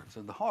here. It's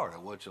in the heart. I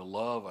want you to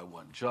love. I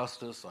want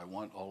justice. I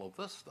want all of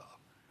this stuff.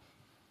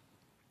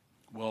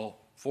 Well,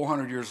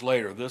 400 years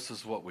later, this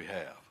is what we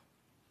have.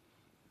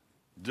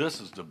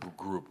 This is the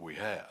group we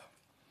have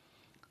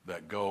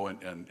that go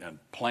and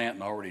plant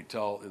and already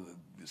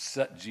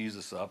set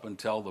Jesus up and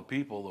tell the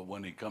people that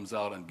when he comes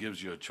out and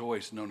gives you a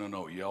choice,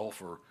 no, yell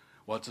for,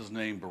 what's his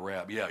name,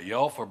 Barabbas. Yeah,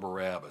 yell for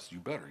Barabbas. You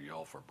better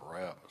yell for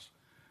Barabbas.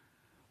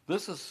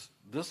 This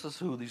is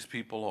who these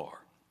people are.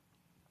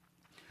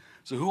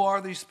 So who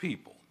are these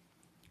people?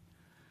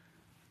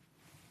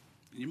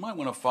 You might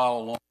want to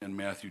follow along in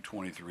Matthew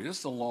 23. This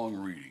is a long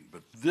reading,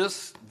 but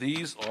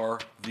these are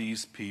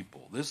these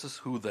people. This is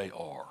who they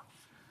are.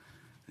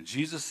 And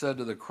Jesus said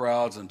to the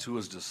crowds and to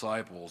his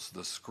disciples,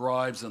 the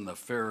scribes and the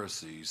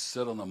Pharisees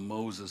sit on the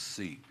Moses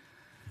seat,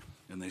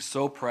 and they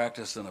so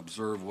practice and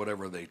observe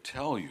whatever they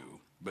tell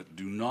you, but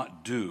do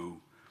not do,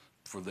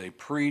 for they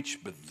preach,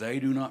 but they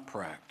do not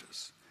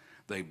practice.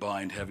 They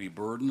bind heavy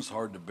burdens,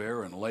 hard to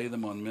bear, and lay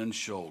them on men's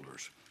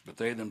shoulders, but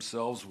they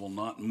themselves will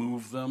not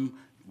move them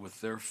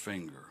with their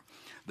finger.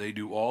 They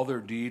do all their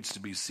deeds to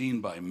be seen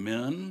by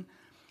men,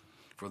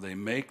 for they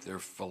make their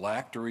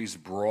phylacteries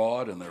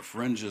broad and their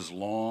fringes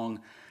long,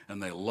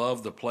 and they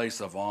love the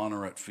place of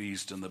honor at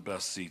feast and the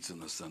best seats in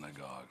the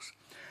synagogues,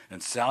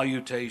 and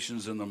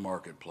salutations in the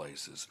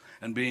marketplaces,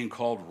 and being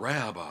called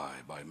rabbi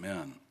by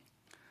men.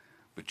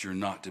 But you're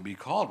not to be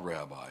called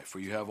rabbi, for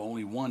you have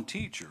only one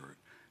teacher,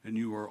 and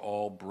you are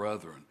all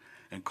brethren.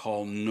 And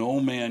call no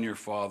man your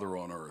father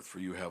on earth, for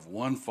you have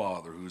one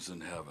Father who's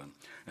in heaven.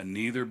 And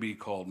neither be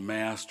called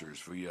masters,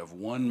 for you have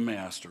one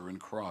Master in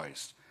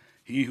Christ.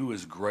 He who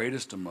is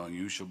greatest among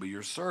you shall be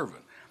your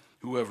servant.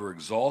 Whoever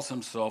exalts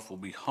himself will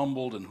be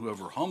humbled, and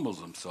whoever humbles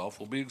himself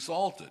will be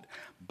exalted.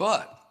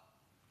 But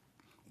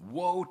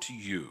woe to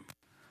you,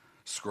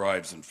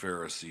 scribes and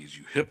Pharisees,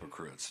 you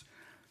hypocrites,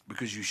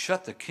 because you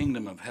shut the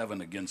kingdom of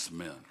heaven against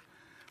men.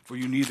 For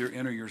you neither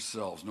enter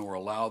yourselves, nor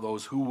allow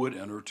those who would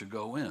enter to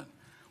go in.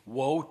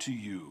 Woe to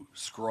you,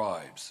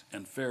 scribes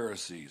and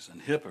Pharisees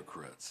and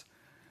hypocrites,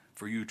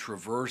 for you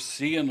traverse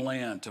sea and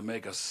land to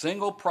make a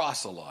single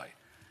proselyte,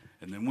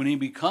 and then when he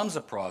becomes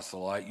a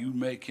proselyte, you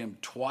make him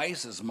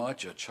twice as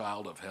much a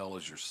child of hell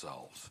as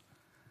yourselves.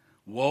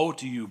 Woe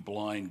to you,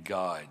 blind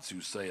guides,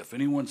 who say, if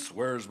anyone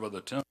swears by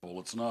the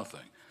temple, it's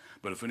nothing.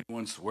 But if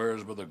anyone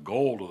swears by the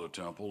gold of the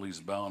temple,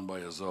 he's bound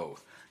by his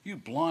oath. You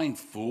blind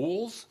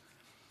fools!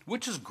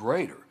 Which is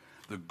greater,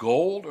 the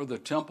gold or the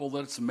temple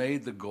that's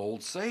made the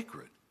gold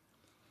sacred?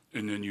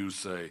 And then you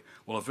say,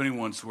 well, if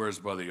anyone swears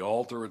by the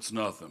altar, it's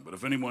nothing. But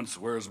if anyone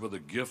swears by the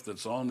gift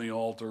that's on the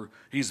altar,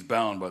 he's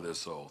bound by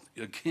this oath.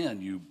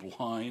 Again, you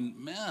blind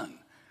men.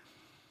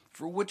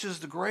 For which is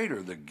the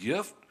greater, the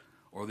gift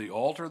or the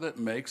altar that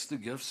makes the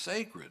gift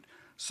sacred?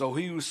 So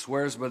he who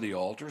swears by the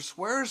altar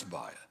swears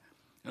by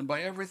it, and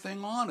by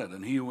everything on it.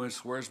 And he who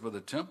swears by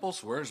the temple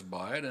swears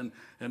by it,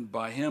 and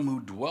by him who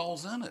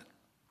dwells in it.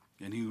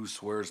 And he who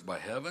swears by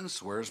heaven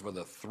swears by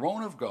the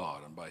throne of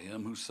God, and by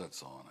him who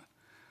sits on it.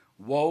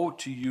 Woe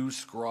to you,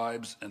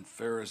 scribes and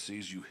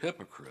Pharisees, you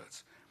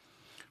hypocrites,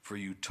 for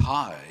you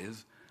tithe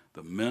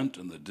the mint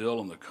and the dill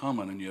and the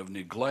cumin, and you have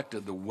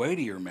neglected the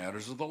weightier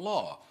matters of the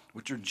law,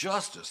 which are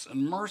justice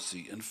and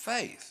mercy and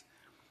faith.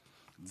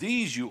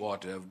 These you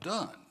ought to have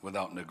done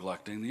without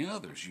neglecting the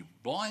others. You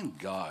blind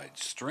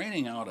guides,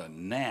 straining out a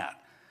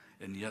gnat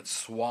and yet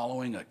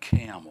swallowing a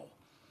camel.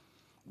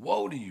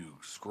 Woe to you,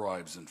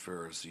 scribes and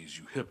Pharisees,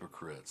 you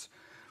hypocrites,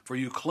 for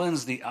you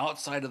cleanse the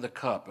outside of the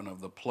cup and of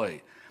the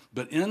plate,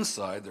 but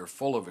inside they're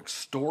full of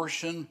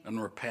extortion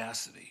and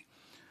rapacity.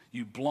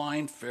 You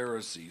blind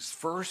Pharisees,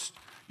 first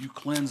you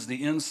cleanse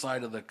the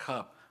inside of the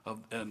cup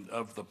and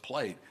of the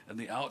plate, and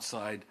the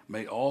outside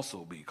may also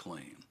be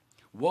clean.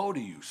 Woe to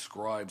you,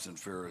 scribes and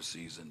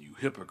Pharisees, and you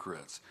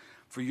hypocrites,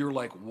 for you're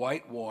like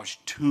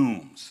whitewashed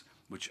tombs,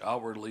 which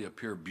outwardly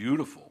appear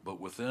beautiful, but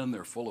within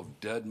they're full of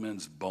dead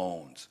men's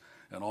bones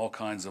and all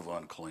kinds of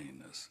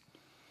uncleanness.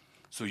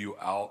 So you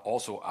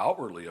also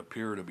outwardly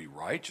appear to be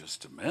righteous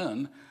to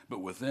men,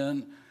 but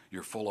within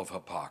you're full of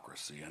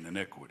hypocrisy and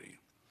iniquity.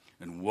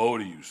 And woe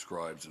to you,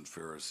 scribes and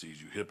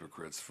Pharisees, you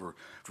hypocrites, for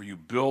you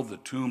build the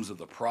tombs of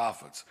the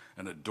prophets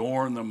and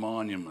adorn the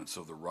monuments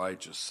of the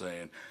righteous,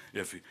 saying,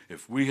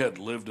 if we had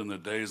lived in the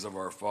days of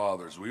our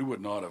fathers, we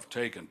would not have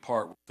taken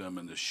part with them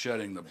in the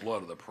shedding the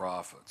blood of the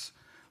prophets.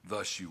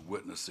 Thus you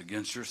witness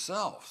against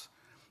yourselves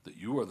that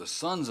you are the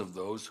sons of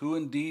those who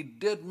indeed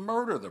did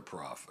murder the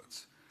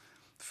prophets.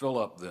 Fill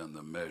up then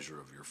the measure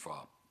of your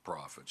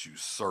prophets, you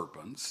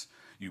serpents,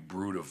 you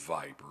brood of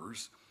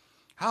vipers.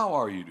 How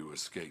are you to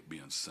escape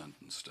being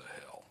sentenced to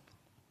hell?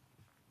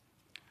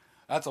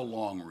 That's a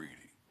long reading.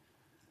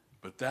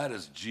 But that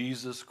is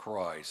Jesus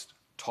Christ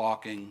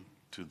talking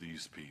to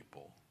these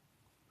people,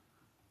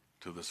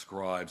 to the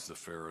scribes, the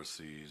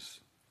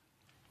Pharisees,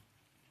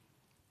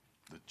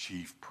 the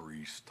chief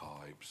priest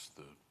types.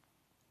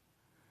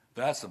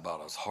 That's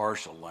about as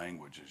harsh a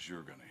language as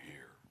you're going to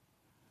hear.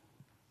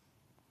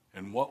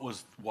 And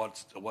what's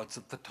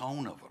at the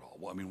tone of it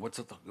all? I mean, what's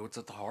at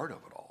the heart of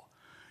it all?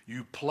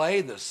 You play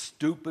the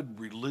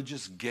stupid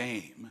religious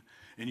game,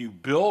 and you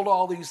build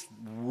all these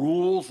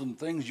rules and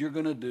things you're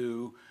going to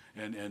do,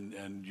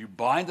 and you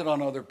bind it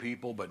on other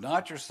people, but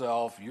not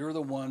yourself. You're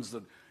the ones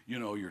that,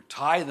 you're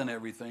tithing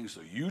everything,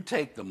 so you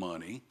take the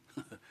money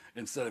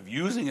instead of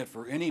using it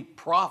for any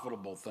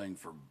profitable thing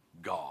for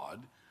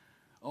God.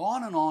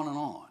 On and on and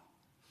on.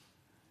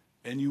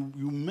 And you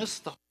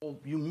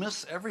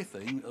miss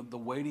everything of the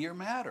weightier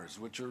matters,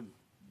 which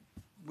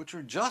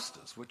are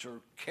justice, which are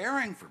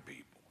caring for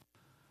people.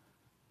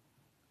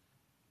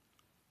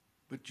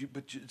 But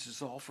it's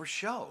just all for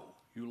show.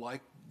 You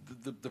like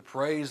the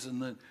praise in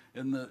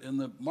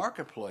the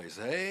marketplace.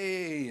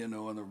 Hey, and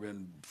they've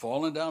been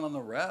falling down on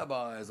the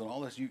rabbis and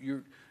all this.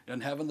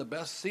 And having the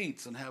best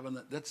seats and having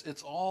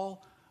it's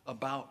all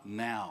about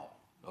now,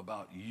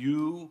 about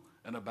you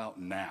and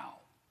about now.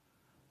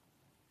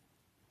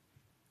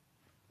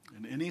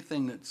 And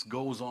anything that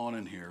goes on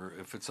in here,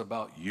 if it's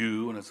about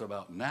you and it's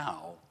about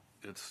now,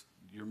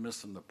 you're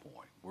missing the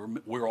point.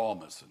 We're all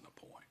missing the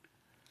point.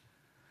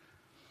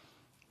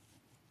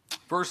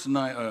 Verse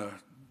 9.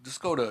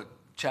 Just go to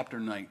chapter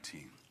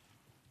 19,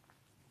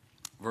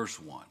 verse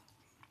 1.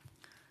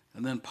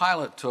 And then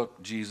Pilate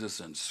took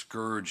Jesus and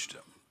scourged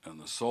him, and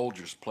the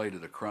soldiers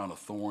plaited a crown of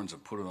thorns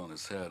and put it on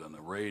his head, and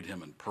arrayed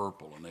him in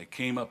purple. And they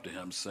came up to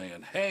him,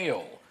 saying,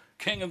 "Hail,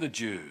 King of the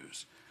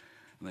Jews!"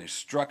 And they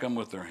struck him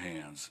with their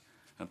hands.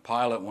 And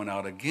Pilate went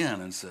out again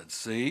and said,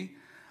 "See,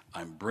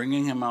 I'm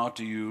bringing him out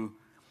to you,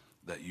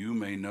 that you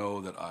may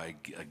know that I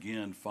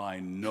again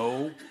find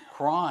no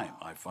crime.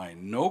 I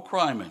find no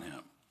crime in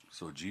him."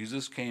 So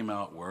Jesus came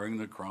out wearing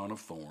the crown of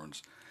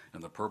thorns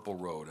and the purple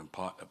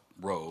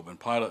robe. And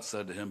Pilate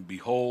said to him,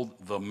 "Behold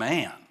the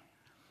man."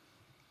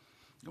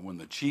 And when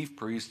the chief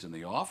priest and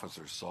the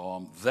officers saw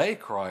him, they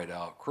cried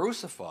out,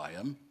 "Crucify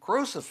him,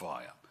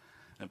 crucify him."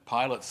 And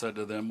Pilate said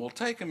to them, "Well,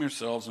 take him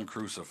yourselves and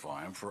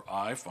crucify him, for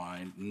I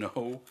find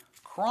no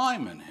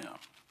crime in him."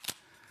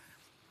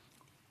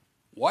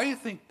 Why do you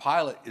think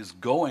Pilate is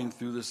going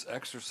through this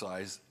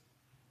exercise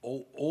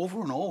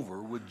over and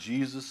over with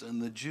Jesus and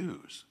the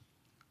Jews?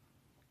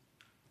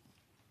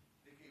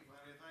 He can't find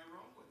anything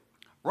wrong with him.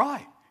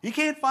 Right. He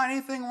can't find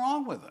anything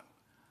wrong with him.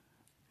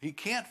 He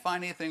can't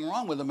find anything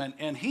wrong with him.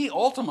 And he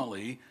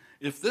ultimately,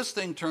 if this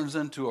thing turns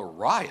into a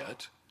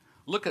riot,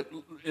 look at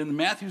in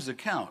Matthew's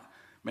account,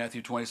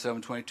 Matthew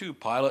 27:22,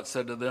 Pilate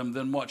said to them,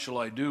 "Then what shall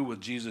I do with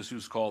Jesus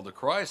who's called the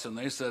Christ?" And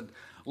they said,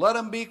 "Let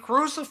him be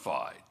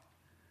crucified."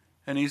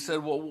 And he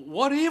said, "Well,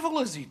 what evil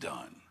has he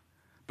done?"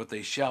 But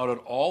they shouted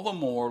all the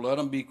more, "Let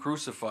him be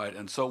crucified."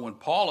 And so when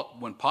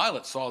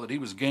Pilate saw that he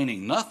was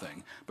gaining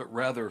nothing, but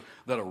rather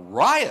that a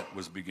riot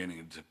was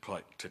beginning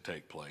to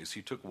take place,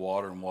 he took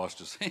water and washed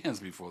his hands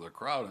before the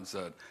crowd and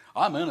said,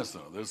 "I'm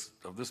innocent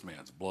of this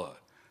man's blood.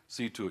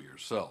 See to it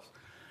yourself."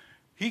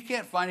 He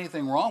can't find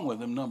anything wrong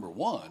with him, number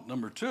one.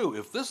 Number two,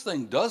 if this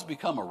thing does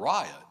become a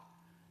riot,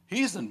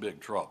 he's in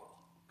big trouble,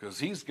 because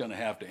he's going to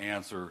have to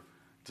answer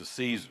to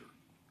Caesar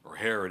or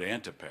Herod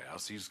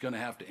Antipas. He's going to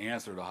have to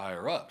answer to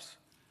higher ups,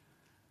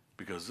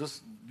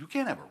 because you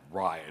can't have a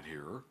riot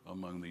here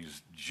among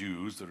these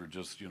Jews that are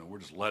just, we're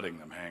just letting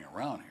them hang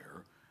around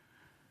here.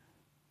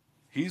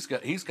 He's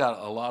got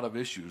a lot of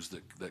issues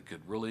that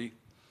could really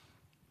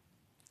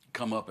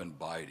come up and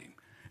bite him.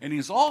 And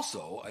he's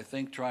also, I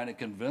think, trying to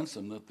convince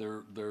them that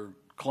their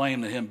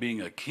claim to him being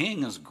a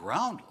king is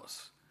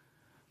groundless,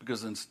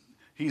 because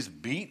he's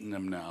beaten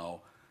them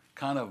now,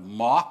 kind of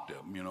mocked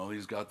him.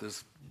 He's got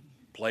this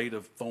plate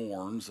of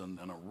thorns and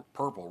a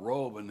purple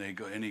robe, and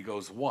he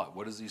goes, what?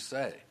 What does he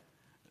say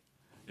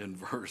in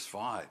verse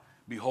 5?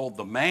 "Behold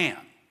the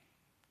man."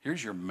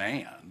 Here's your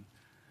man.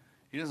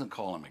 He doesn't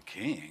call him a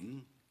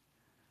king.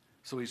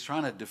 So he's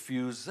trying to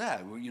diffuse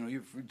that.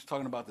 You're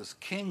talking about this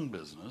king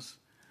business.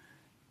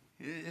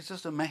 It's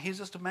just a man. He's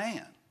just a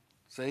man.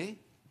 See?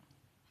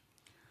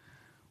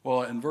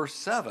 Well, in verse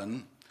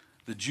 7,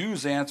 the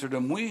Jews answered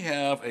him, "We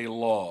have a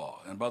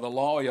law, and by the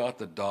law he ought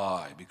to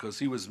die, because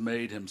he's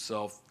made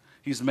himself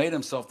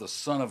the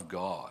Son of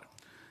God."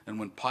 And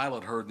when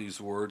Pilate heard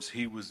these words,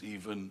 he was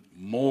even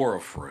more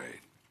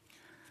afraid.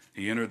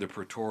 He entered the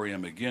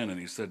praetorium again, and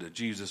he said to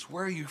Jesus,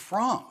 "Where are you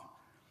from?"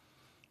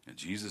 And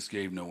Jesus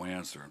gave no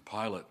answer. And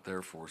Pilate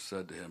therefore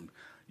said to him,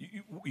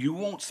 You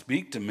won't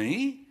speak to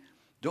me?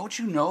 Don't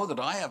you know that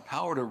I have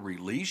power to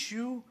release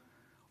you,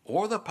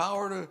 or the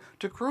power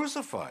to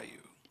crucify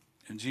you?"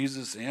 And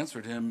Jesus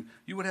answered him,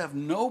 "You would have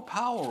no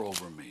power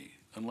over me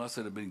unless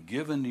it had been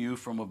given to you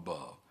from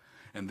above.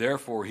 And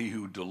therefore he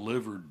who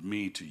delivered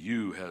me to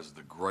you has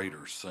the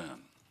greater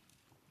sin."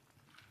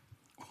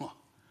 Well,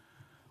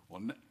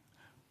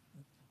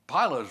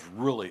 Pilate is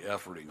really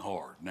efforting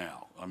hard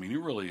now. I mean, he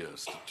really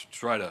is, to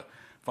try to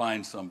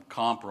find some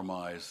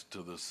compromise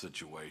to this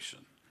situation.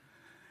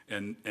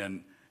 And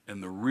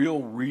the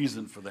real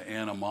reason for the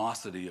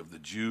animosity of the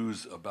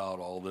Jews about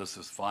all this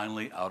is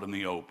finally out in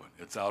the open.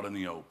 It's out in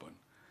the open.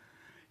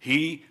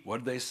 What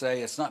did they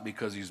say? It's not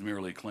because he's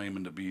merely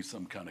claiming to be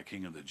some kind of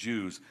king of the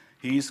Jews.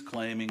 He's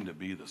claiming to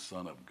be the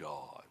Son of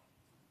God.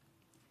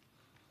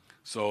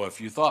 So if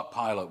you thought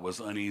Pilate was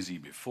uneasy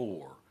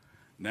before,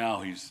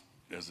 now he's,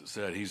 as it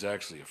said, he's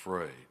actually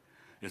afraid.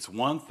 It's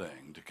one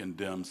thing to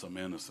condemn some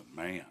innocent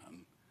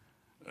man,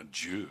 a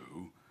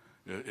Jew.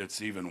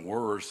 It's even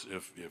worse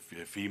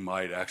if he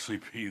might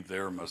actually be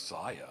their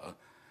Messiah.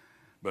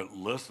 But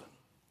listen,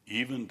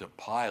 even to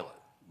Pilate,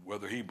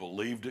 whether he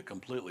believed it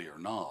completely or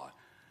not,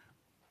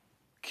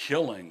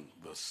 killing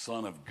the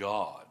Son of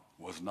God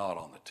was not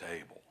on the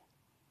table.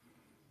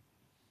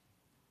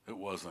 It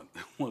wasn't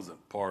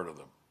part of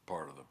the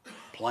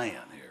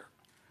plan here.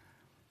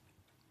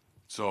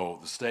 So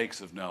the stakes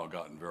have now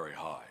gotten very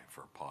high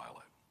for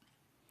Pilate.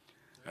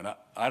 And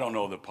I don't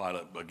know that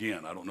Pilate,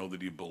 again, I don't know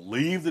that he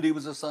believed that he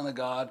was the Son of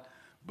God,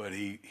 but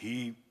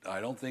I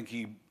don't think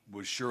he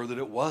was sure that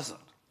it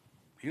wasn't.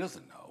 He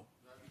doesn't know.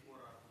 That's what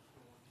I was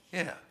going to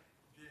say. Yeah.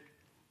 Do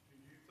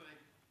you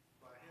think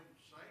by him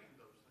saying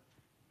those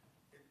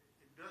things,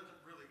 it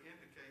doesn't really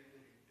indicate that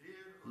he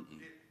did or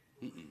didn't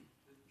believe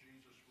that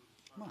Jesus was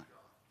the Son of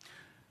God?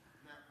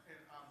 Now,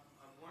 and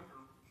I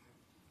wonder,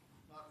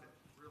 not that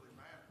it really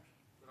matters,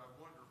 but I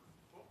wonder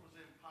what was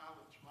in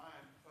Pilate's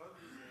mind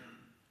other than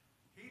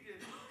he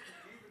didn't,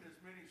 even as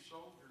many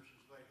soldiers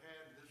as they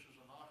had, and this is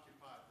an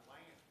occupied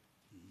land,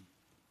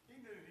 he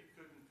knew he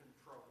couldn't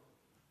control it.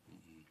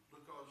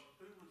 Because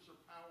who was the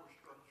power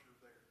structure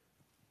there?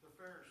 The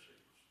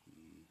Pharisees,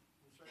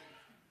 the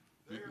Sadducees.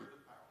 They're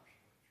the power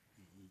structure.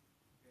 And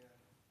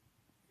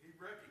he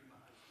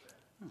recognized that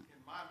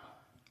in my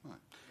mind,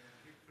 and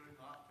he could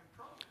not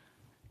control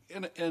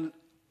it. And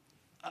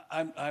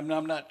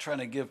I'm not trying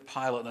to give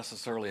Pilate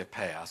necessarily a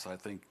pass. I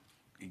think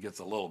he gets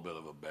a little bit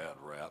of a bad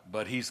rap,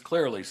 but he's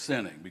clearly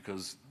sinning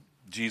because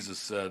Jesus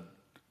said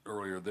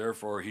earlier,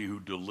 therefore he who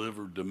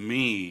delivered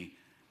me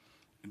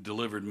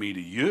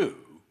to you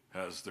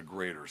has the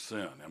greater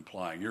sin,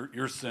 implying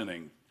you're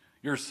sinning,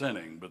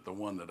 but the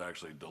one that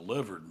actually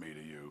delivered me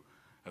to you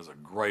has a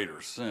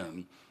greater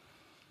sin,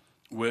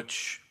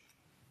 which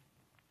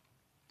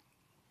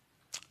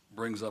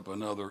brings up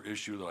another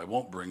issue that I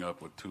won't bring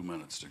up with 2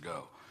 minutes to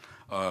go.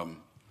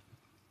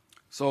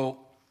 So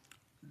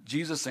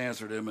Jesus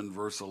answered him in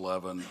verse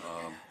 11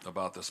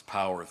 about this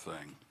power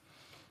thing.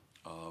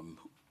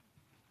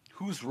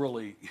 Who's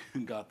really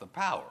got the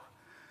power?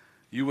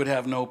 You would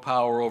have no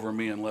power over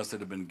me unless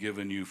it had been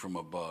given you from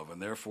above, and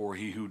therefore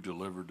he who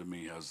delivered to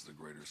me has the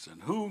greater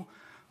sin. Who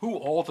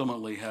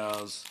ultimately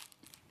has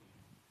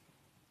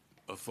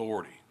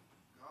authority?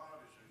 God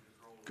is in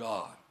control.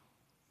 God.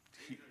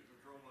 He's in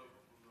control of it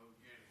from the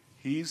beginning.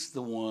 He's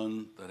the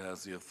one that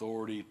has the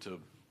authority to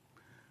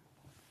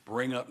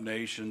bring up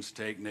nations,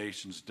 take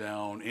nations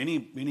down.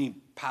 Any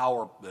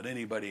power that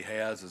anybody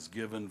has is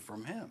given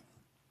from him.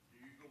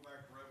 You go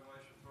back to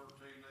Revelation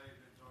 13:8,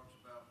 and it talks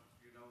about,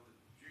 that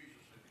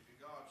Jesus, in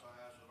God's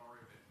eyes, had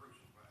already been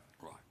crucified.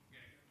 Right.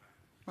 Beginning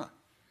of time.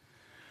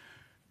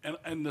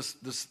 Right. And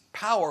this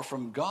power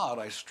from God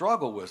I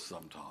struggle with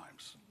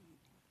sometimes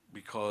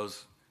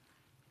because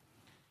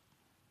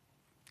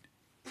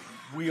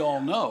we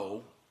all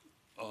know,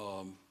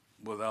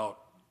 without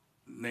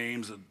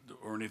names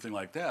or anything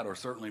like that, or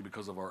certainly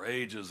because of our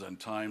ages and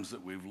times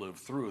that we've lived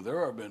through,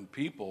 there have been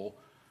people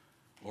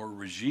or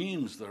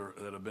regimes that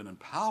have been in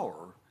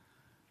power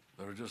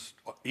that are just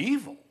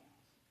evil,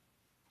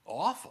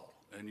 awful,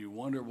 and you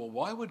wonder, well,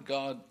 why would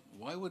God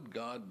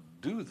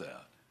do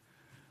that?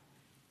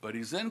 But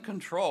he's in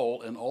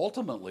control, and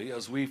ultimately,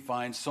 as we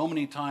find so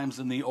many times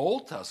in the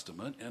Old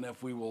Testament, and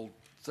if we will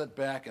sit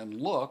back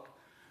and look,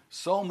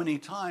 so many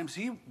times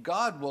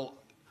God will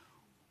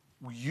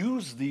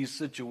use these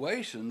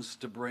situations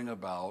to bring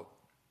about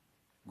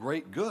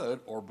great good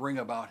or bring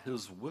about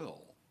his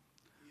will.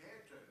 He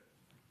had to.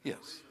 Yes.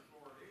 The reason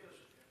for it is,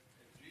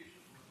 if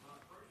Jesus was not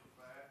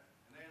crucified,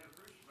 and they had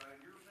to crucify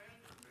your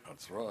sins.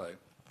 That's right.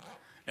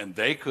 And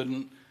they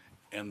couldn't,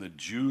 and the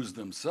Jews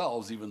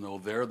themselves, even though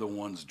they're the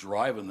ones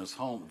driving this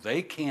home,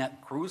 they can't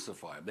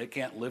crucify him. They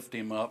can't lift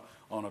him up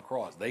on a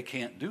cross. They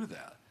can't do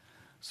that.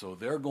 So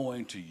they're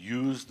going to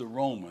use the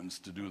Romans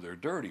to do their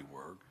dirty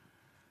work,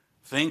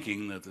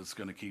 thinking that it's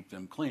going to keep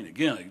them clean.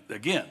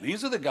 Again,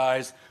 these are the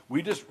guys,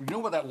 you know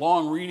what that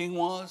long reading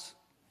was?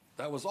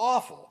 That was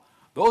awful.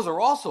 Those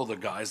are also the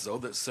guys, though,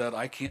 that said,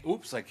 I can't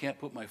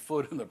put my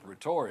foot in the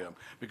praetorium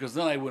because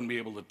then I wouldn't be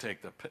able to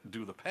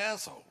do the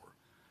Passover.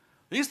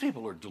 These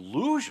people are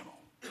delusional.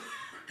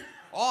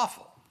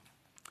 Awful.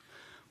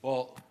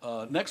 Well,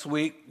 next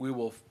week we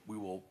will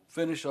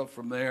finish up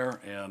from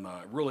there, and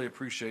I really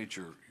appreciate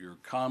your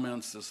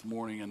comments this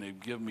morning, and they've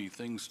given me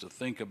things to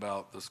think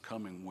about this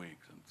coming week.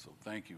 And so thank you